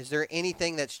 Grant. Is there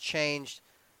anything that's changed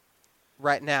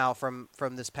right now from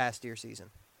this past deer season?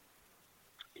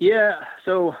 Yeah,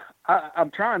 so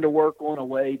I'm trying to work on a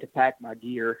way to pack my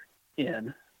gear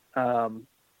in. I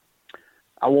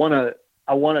want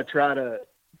to try to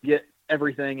get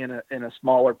everything in a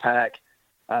smaller pack.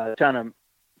 Trying to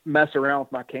mess around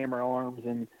with my camera arms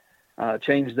and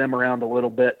change them around a little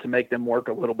bit to make them work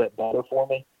a little bit better for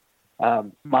me.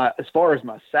 As far as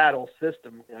my saddle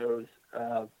system goes,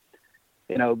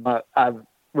 I've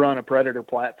run a Predator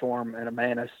platform and a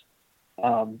Manus.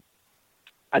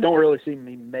 I don't really see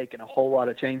me making a whole lot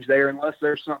of change there unless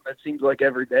there's something. It seems like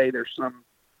every day there's some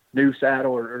new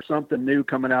saddle or something new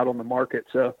coming out on the market.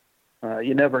 So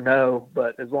you never know,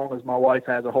 but as long as my wife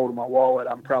has a hold of my wallet,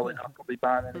 I'm probably not going to be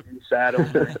buying any new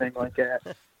saddles or anything like that.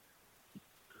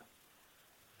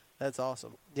 That's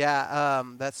awesome. Yeah,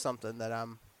 that's something that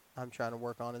I'm trying to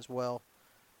work on as well,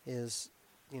 is,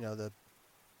 the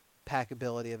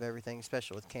packability of everything,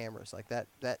 especially with cameras. Like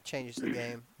that changes the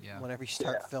game whenever you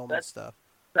start filming stuff.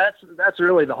 That's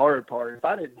really the hard part. If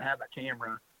I didn't have a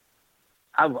camera,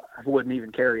 I wouldn't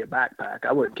even carry a backpack.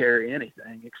 I wouldn't carry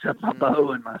anything except my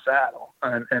bow and my saddle.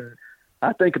 And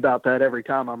I think about that every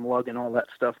time I'm lugging all that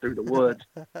stuff through the woods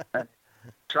and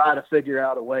try to figure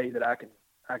out a way that I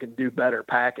can do better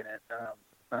packing it.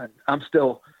 And I'm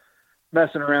still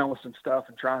messing around with some stuff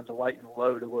and trying to lighten the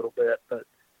load a little bit, but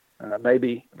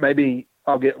maybe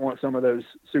I'll get some of those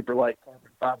super light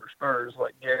carbon fiber spurs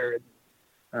like Jared.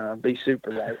 Be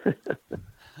super light.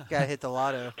 Gotta hit the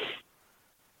lotto.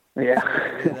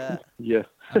 Yeah. Yeah.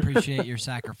 I appreciate your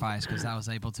sacrifice because I was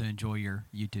able to enjoy your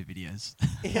YouTube videos.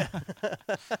 Yeah.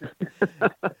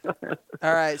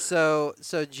 All right. So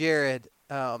Jared,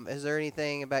 is there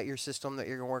anything about your system that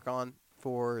you're going to work on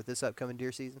for this upcoming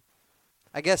deer season?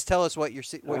 I guess tell us what your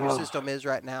system is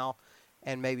right now,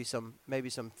 and maybe some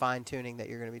fine tuning that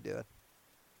you're going to be doing.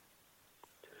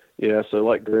 Yeah, so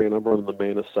like Grant, I'm running the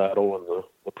Manus saddle and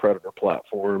the Predator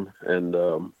platform, and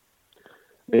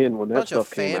man, when that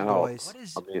stuff came out,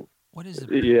 what is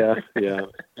it? Yeah.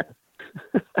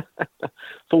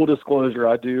 Full disclosure,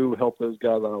 I do help those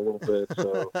guys out a little bit,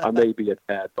 so I may be a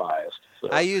tad biased. So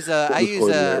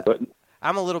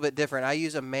I'm a little bit different. I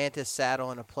use a Mantis saddle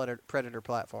and a Predator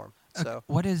platform. So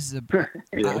what is the?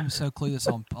 I'm so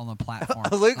clueless on the platform.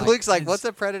 Luke's like, what's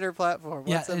a Predator platform?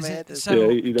 What's a Mantis? So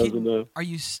he doesn't know. Are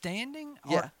you standing?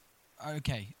 Yeah.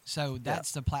 Okay, so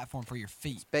that's the platform for your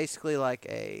feet. It's basically like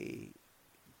a.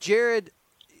 Jared,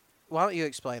 why don't you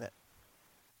explain it?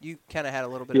 You kind of had a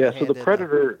little bit of a hand so the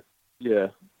Predator,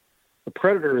 the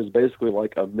Predator is basically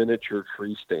like a miniature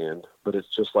tree stand, but it's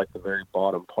just like the very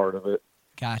bottom part of it.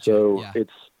 Gotcha. So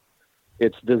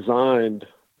it's designed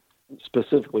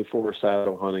specifically for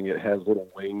saddle hunting. It has little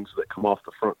wings that come off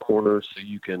the front corner, so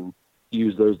you can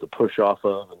use those to push off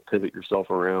of and pivot yourself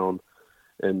around.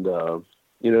 And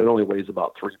it only weighs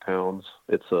about 3 pounds.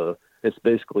 It's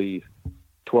basically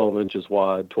 12 inches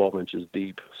wide, 12 inches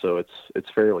deep, so it's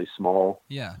fairly small.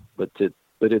 Yeah. But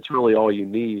it's really all you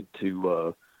need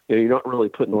to. You're not really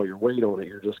putting all your weight on it.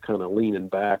 You're just kind of leaning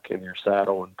back in your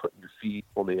saddle and putting your feet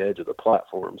on the edge of the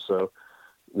platform. So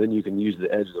then you can use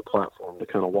the edge of the platform to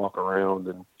kind of walk around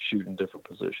and shoot in different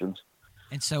positions.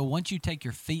 And so once you take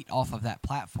your feet off of that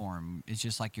platform, it's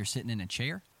just like you're sitting in a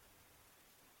chair?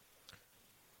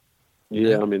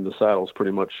 Yeah, I mean, the saddle's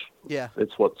pretty much,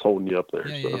 it's what's holding you up there.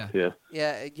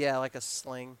 Yeah, like a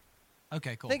sling.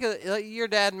 Okay, cool. Think of like your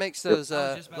dad makes those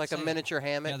like a miniature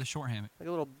hammock. Yeah, the short hammock. Like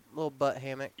a little butt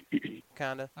hammock,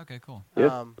 kind of. Okay, cool.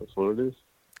 Yeah, that's what it is.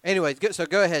 Anyways, so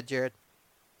go ahead, Jared.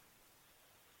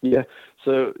 Yeah,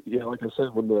 so like I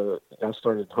said, when I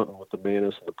started hunting with the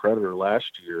Manus and the Predator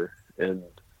last year, and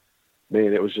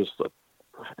man, it was just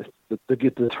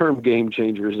the term game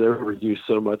changer is overused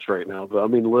so much right now. But I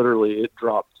mean, literally, it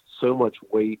dropped so much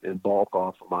weight and bulk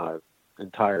off of my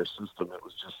entire system. It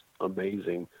was just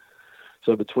amazing.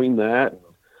 So between that,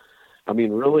 I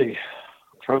mean, really,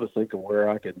 I'm trying to think of where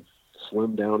I could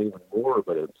slim down even more,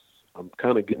 but I'm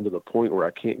kind of getting to the point where I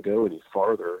can't go any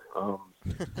farther.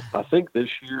 I think this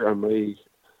year I may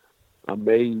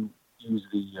use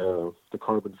the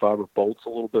carbon fiber bolts a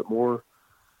little bit more,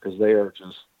 because they are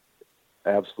just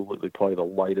absolutely probably the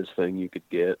lightest thing you could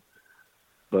get.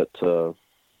 But other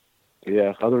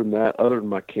than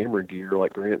my camera gear,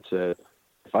 like Grant said,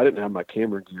 if I didn't have my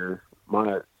camera gear,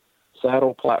 my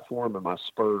saddle platform and my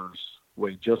spurs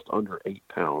weigh just under 8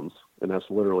 pounds, and that's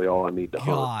literally all I need to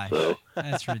hunt. Gosh, so,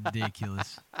 that's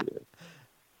ridiculous.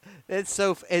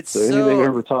 So anything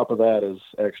over top of that is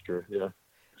extra. Yeah.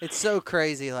 It's so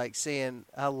crazy, like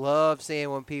I love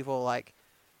seeing when people like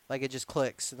it just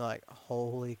clicks and like,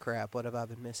 holy crap, what have I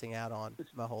been missing out on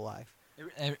my whole life?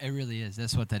 It really is.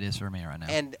 That's what that is for me right now.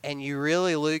 And you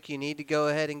really, Luke, you need to go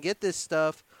ahead and get this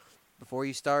stuff before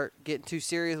you start getting too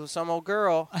serious with some old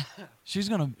girl. She's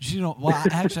gonna. Well,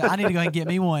 actually, I need to go and get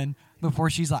me one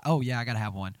before she's like, oh yeah, I gotta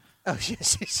have one. Oh,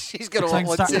 she's gonna So want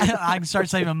one too. I can start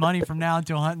saving money from now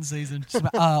until hunting season. She's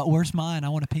like, where's mine? I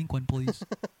want a pink one, please.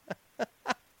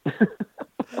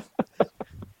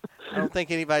 I don't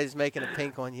think anybody's making a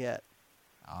pink one yet.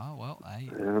 Oh well, hey.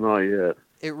 Yeah, not yet.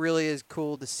 It really is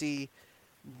cool to see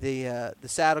the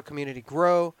saddle community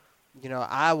grow. You know,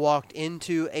 I walked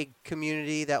into a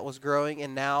community that was growing,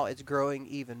 and now it's growing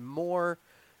even more.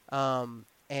 And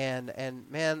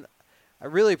man, I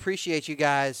really appreciate you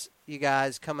guys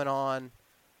coming on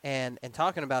and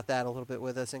talking about that a little bit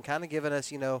with us and kind of giving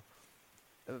us, you know,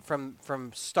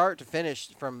 from start to finish,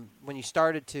 from when you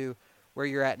started to where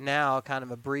you're at now, kind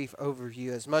of a brief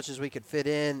overview, as much as we could fit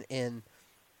in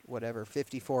whatever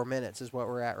 54 minutes is what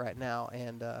we're at right now.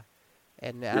 And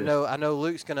yeah. I know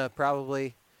Luke's gonna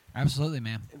probably Absolutely,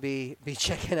 man. be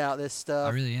checking out this stuff.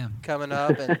 I really am coming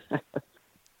up.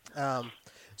 And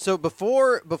so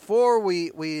before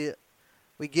we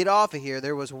get off of here,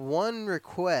 there was one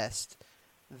request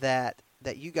that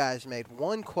you guys made,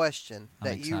 one question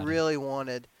that you really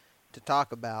wanted to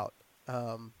talk about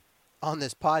on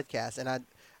this podcast, and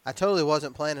I totally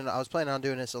wasn't planning. I was planning on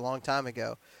doing this a long time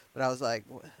ago, but I was like,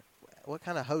 what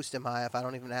kind of host am I if I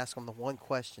don't even ask them the one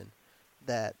question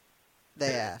that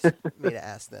they asked me to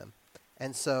ask them?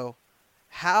 And so,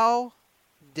 how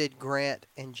did Grant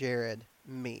and Jared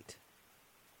meet?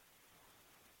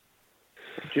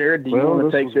 Jared, do you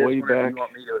want to take this, or do you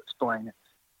want me to explain it?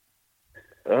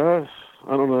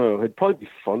 I don't know. It'd probably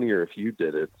be funnier if you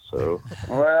did it. So,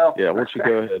 well, yeah, why don't you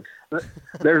go ahead?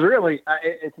 There's really,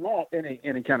 it's not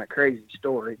any kind of crazy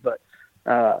story, but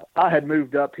I had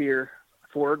moved up here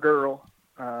for a girl,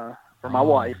 for my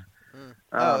wife.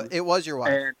 It was your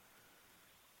wife.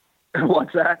 And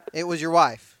what's that? It was your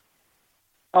wife.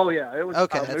 Oh yeah, it was.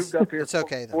 Okay, I moved up here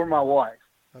for my wife.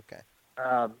 Okay.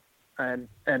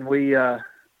 And we,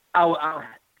 I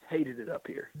hated it up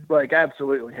here. Like,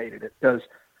 absolutely hated it, because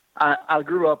I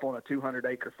grew up on a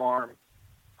 200-acre farm.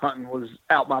 Hunting was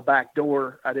out my back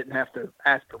door. I didn't have to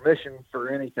ask permission for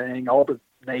anything. All the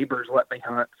neighbors let me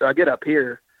hunt. So I get up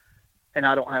here, and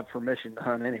I don't have permission to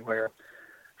hunt anywhere.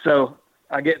 So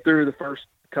I get through the first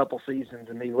couple seasons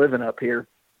of me living up here,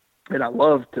 and I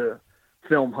love to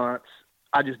film hunts.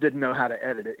 I just didn't know how to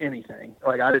edit it, anything.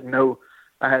 Like, I didn't know.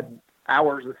 I had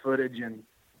hours of footage and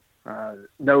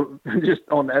no, just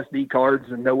on the SD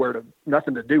cards and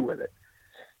nothing to do with it.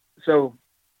 So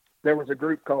there was a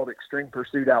group called Extreme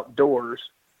Pursuit Outdoors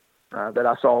that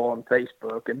I saw on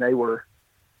Facebook, and they were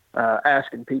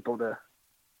asking people to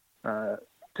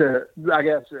I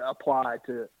guess apply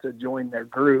to join their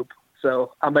group.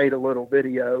 So I made a little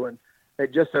video, and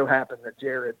it just so happened that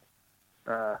Jared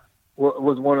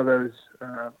was one of those,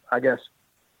 I guess,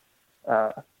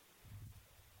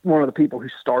 one of the people who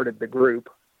started the group.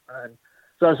 And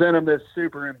so I sent him this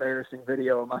super embarrassing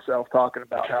video of myself talking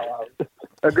about how I was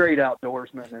a great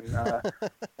outdoorsman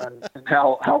and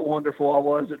how wonderful I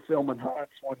was at filming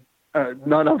hunts when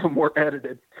none of them were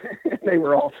edited. They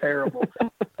were all terrible.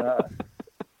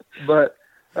 But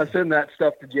I send that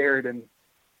stuff to Jared, and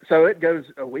so it goes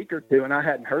a week or two, and I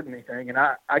hadn't heard anything. And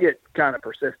I get kind of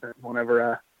persistent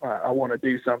whenever I want to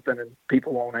do something and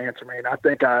people won't answer me. And I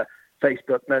think I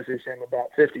Facebook messaged him about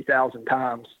 50,000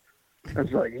 times. I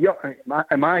was like, yo,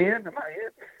 am I in?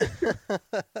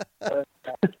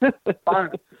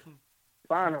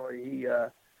 Finally,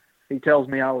 he tells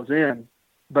me I was in.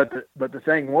 But the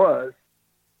thing was,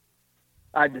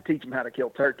 I had to teach him how to kill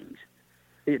turkeys.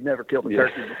 He had never killed a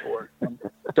turkey before.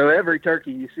 So every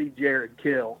turkey you see Jared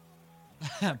kill,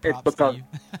 it's because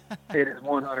it is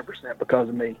 100% because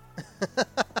of me.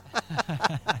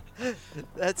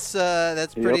 That's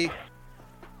pretty. Yep.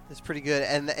 That's pretty good.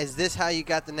 And is this how you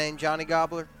got the name Johnny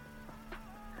Gobbler?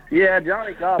 Yeah,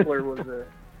 Johnny Gobbler was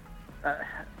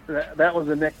that was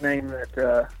a nickname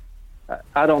that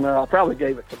I don't know. I probably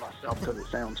gave it to myself because it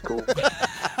sounds cool.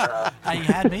 You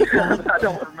had me. I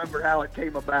don't remember how it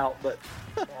came about, but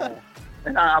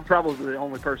and I'm probably the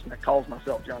only person that calls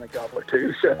myself Johnny Gobbler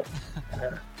too. So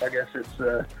I guess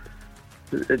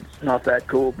it's not that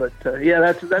cool, but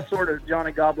yeah, that's sort of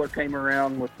Johnny Gobbler came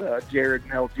around with Jared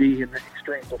and LG in the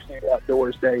Extreme Pursuit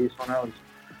Outdoors days when I was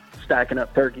stacking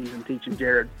up turkeys and teaching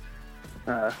Jared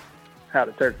how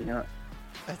to turkey hunt.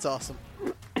 That's awesome.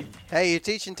 Hey, you're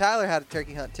teaching Tyler how to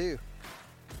turkey hunt too.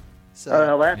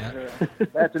 So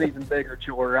That's an even bigger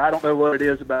chore. I don't know what it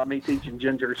is about me teaching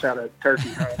gingers how to turkey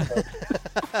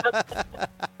hunt.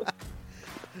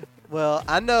 Well,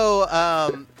 I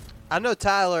know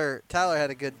Tyler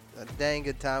had a dang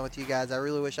good time with you guys. I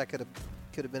really wish I could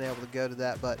have been able to go to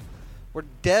that, but we're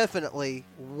definitely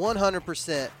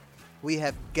 100%. We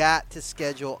have got to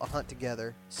schedule a hunt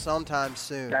together sometime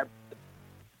soon.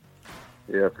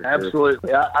 Yeah, for absolutely.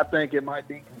 Sure. I think it might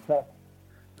be Kentucky.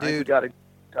 Dude, got a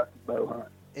Kentucky bow hunt.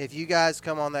 If you guys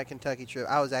come on that Kentucky trip,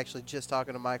 I was actually just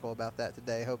talking to Michael about that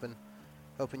today, hoping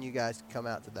you guys can come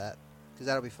out to that because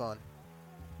that'll be fun.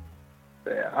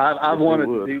 Yeah, I've wanted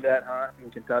to do that hunt in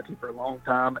Kentucky for a long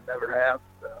time and never have.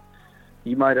 So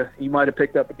you might have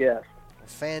picked up a guess.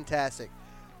 Fantastic.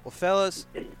 Well, fellas,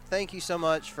 thank you so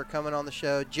much for coming on the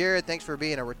show. Jared, thanks for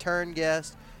being a return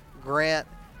guest. Grant,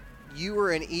 you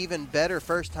were an even better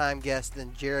first-time guest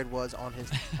than Jared was on his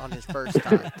first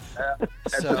time.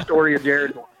 That's the story of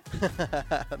Jared.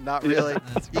 Not really.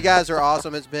 You guys are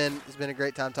awesome. It's been a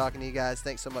great time talking to you guys.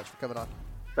 Thanks so much for coming on.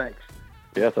 Thanks.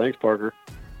 Yeah, thanks, Parker.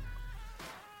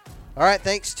 All right,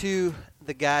 thanks to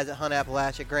the guys at Hunt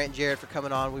Appalachia, Grant and Jared, for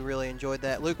coming on. We really enjoyed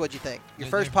that. Luke, what'd you think? Your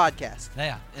first podcast.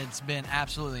 Yeah, it's been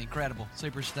absolutely incredible.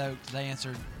 Super stoked. They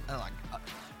answered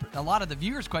a lot of the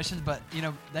viewers' questions, but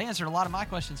they answered a lot of my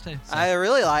questions too. So. I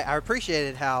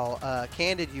appreciated how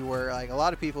candid you were. Like a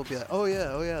lot of people be like, "Oh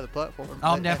yeah, the platform."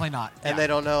 Oh, I'm definitely not. And they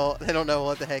don't know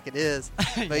what the heck it is.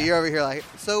 But You're over here like,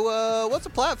 so what's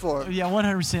a platform? Yeah,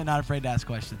 100% not afraid to ask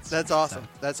questions. That's awesome. So.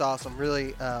 That's awesome.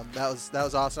 Really, that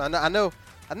was awesome. I know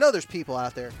there's people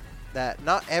out there that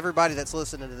not everybody that's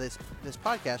listening to this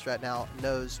podcast right now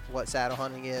knows what saddle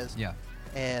hunting is. Yeah.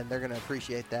 And they're gonna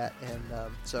appreciate that. And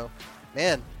so.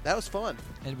 Man, that was fun.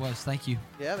 It was. Thank you.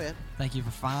 Yeah, man. Thank you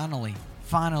for finally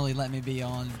letting me be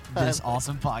on this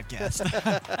awesome podcast.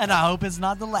 And I hope it's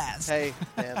not the last. Hey,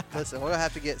 man, listen, we'll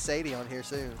have to get Sadie on here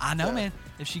soon. I know, man.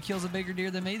 If she kills a bigger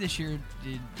deer than me this year,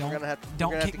 don't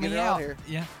kick me out. Here.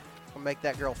 Yeah. We'll make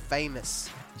that girl famous.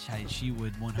 She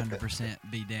would 100%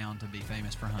 be down to be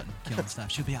famous for hunting, killing stuff.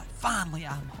 She'll be like, finally,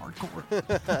 I'm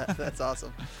hardcore. That's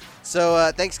awesome.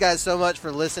 So thanks, guys, so much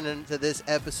for listening to this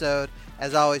episode.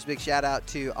 As always, big shout out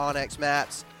to Onyx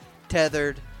Maps,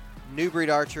 Tethered, New Breed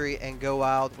Archery, and Go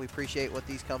Wild. We appreciate what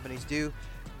these companies do.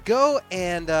 Go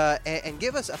and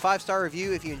give us a 5-star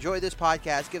review. If you enjoyed this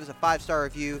podcast, give us a 5-star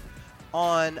review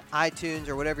on iTunes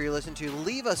or whatever you're listening to.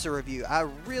 Leave us a review. I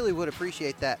really would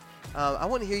appreciate that. I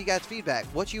want to hear you guys' feedback.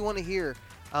 What you want to hear.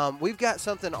 We've got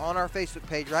something on our Facebook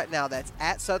page right now that's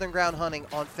at Southern Ground Hunting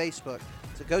on Facebook.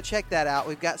 So go check that out.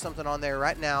 We've got something on there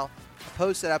right now. A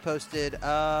post that I posted,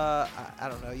 I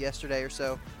don't know, yesterday or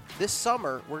so. This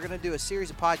summer, we're going to do a series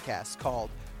of podcasts called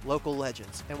Local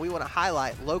Legends. And we want to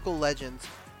highlight local legends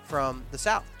from the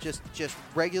South. Just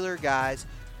regular guys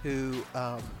who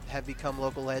have become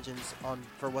local legends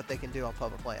for what they can do on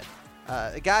public land.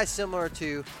 A guy similar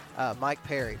to Mike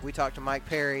Perry. We talked to Mike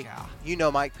Perry. Yeah. You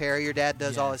know Mike Perry. Your dad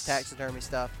does all his taxidermy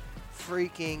stuff.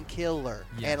 Freaking killer.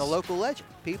 Yes. And a local legend.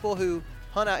 People who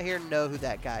hunt out here know who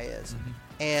that guy is. Mm-hmm.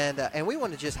 And we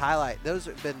want to just highlight. Those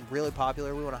have been really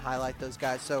popular. We want to highlight those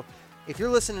guys. So if you're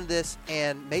listening to this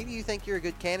and maybe you think you're a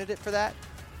good candidate for that,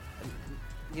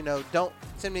 don't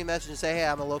send me a message and say, hey,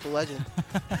 I'm a local legend.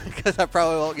 Because I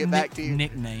probably won't get back to you.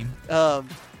 Nickname. That's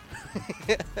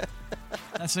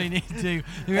what you need to do.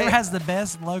 Whoever has the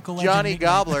best local legend Johnny nickname.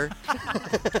 Gobbler.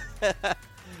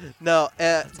 No,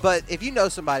 but if you know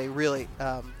somebody really,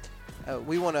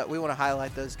 we want to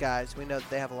highlight those guys. We know that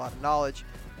they have a lot of knowledge,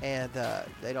 and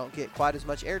they don't get quite as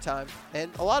much airtime,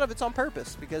 and a lot of it's on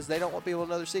purpose because they don't want people to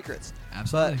know their secrets.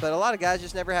 Absolutely. But a lot of guys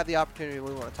just never have the opportunity.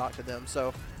 We want to talk to them.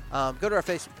 So go to our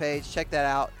Facebook page, check that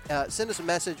out. Send us a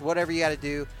message, whatever you got to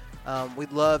do.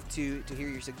 We'd love to hear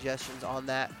your suggestions on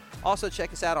that. Also,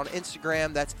 check us out on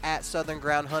Instagram. That's at Southern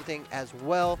Ground Hunting as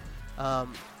well.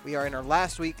 We are in our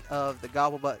last week of the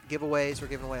Gobble Butt giveaways. We're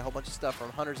giving away a whole bunch of stuff from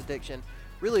Hunter's Addiction.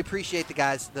 Really appreciate the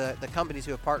guys, the companies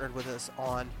who have partnered with us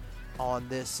on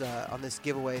this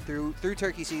giveaway through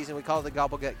turkey season. We call it the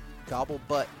Gobble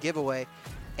Butt giveaway,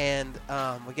 and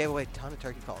we gave away a ton of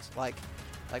turkey calls, like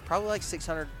probably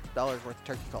 $600 worth of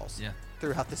turkey calls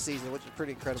throughout the season, which is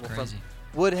pretty incredible. It's crazy.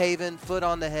 From Woodhaven, Foot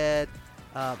on the Head.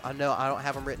 I know I don't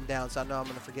have them written down, so I know I'm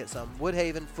going to forget some.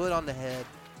 Woodhaven, Foot on the Head,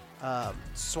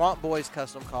 Swamp Boys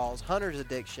Custom Calls, Hunter's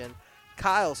Addiction,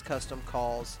 Kyle's Custom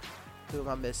Calls. Who am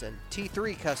I missing?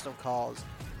 T3 Custom Calls,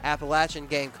 Appalachian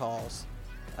Game Calls.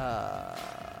 Man,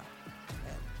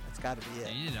 that's got to be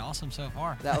it. You did awesome so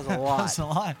far. That was a lot. That was a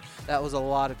lot. That was a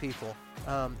lot of people.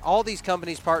 All these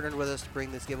companies partnered with us to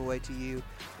bring this giveaway to you.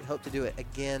 We hope to do it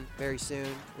again very soon.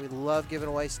 We love giving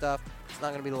away stuff. It's not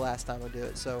going to be the last time we do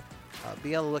it, so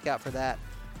be on the lookout for that.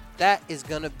 That is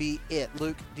going to be it.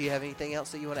 Luke, do you have anything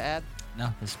else that you want to add?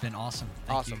 No, this has been awesome.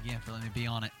 Thank you again for letting me be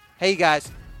on it. Hey,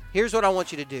 guys, here's what I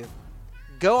want you to do.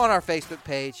 Go on our Facebook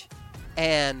page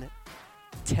and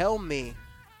tell me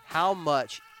how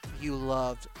much you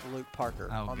loved Luke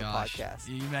Parker on the podcast.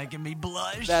 You're making me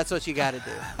blush. That's what you got to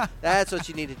do. That's what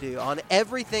you need to do. On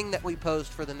everything that we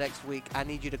post for the next week, I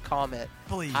need you to comment,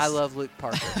 please, I love Luke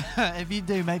Parker. If you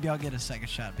do, maybe I'll get a second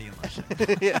shot being luscious.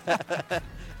 Yeah.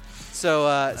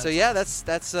 So yeah,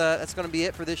 that's going to be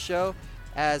it for this show.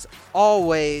 As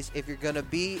always, if you're going to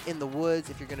be in the woods,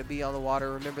 if you're going to be on the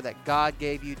water, remember that God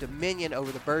gave you dominion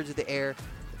over the birds of the air,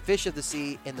 the fish of the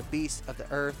sea, and the beasts of the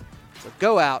earth. So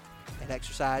go out and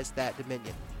exercise that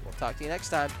dominion. We'll talk to you next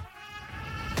time.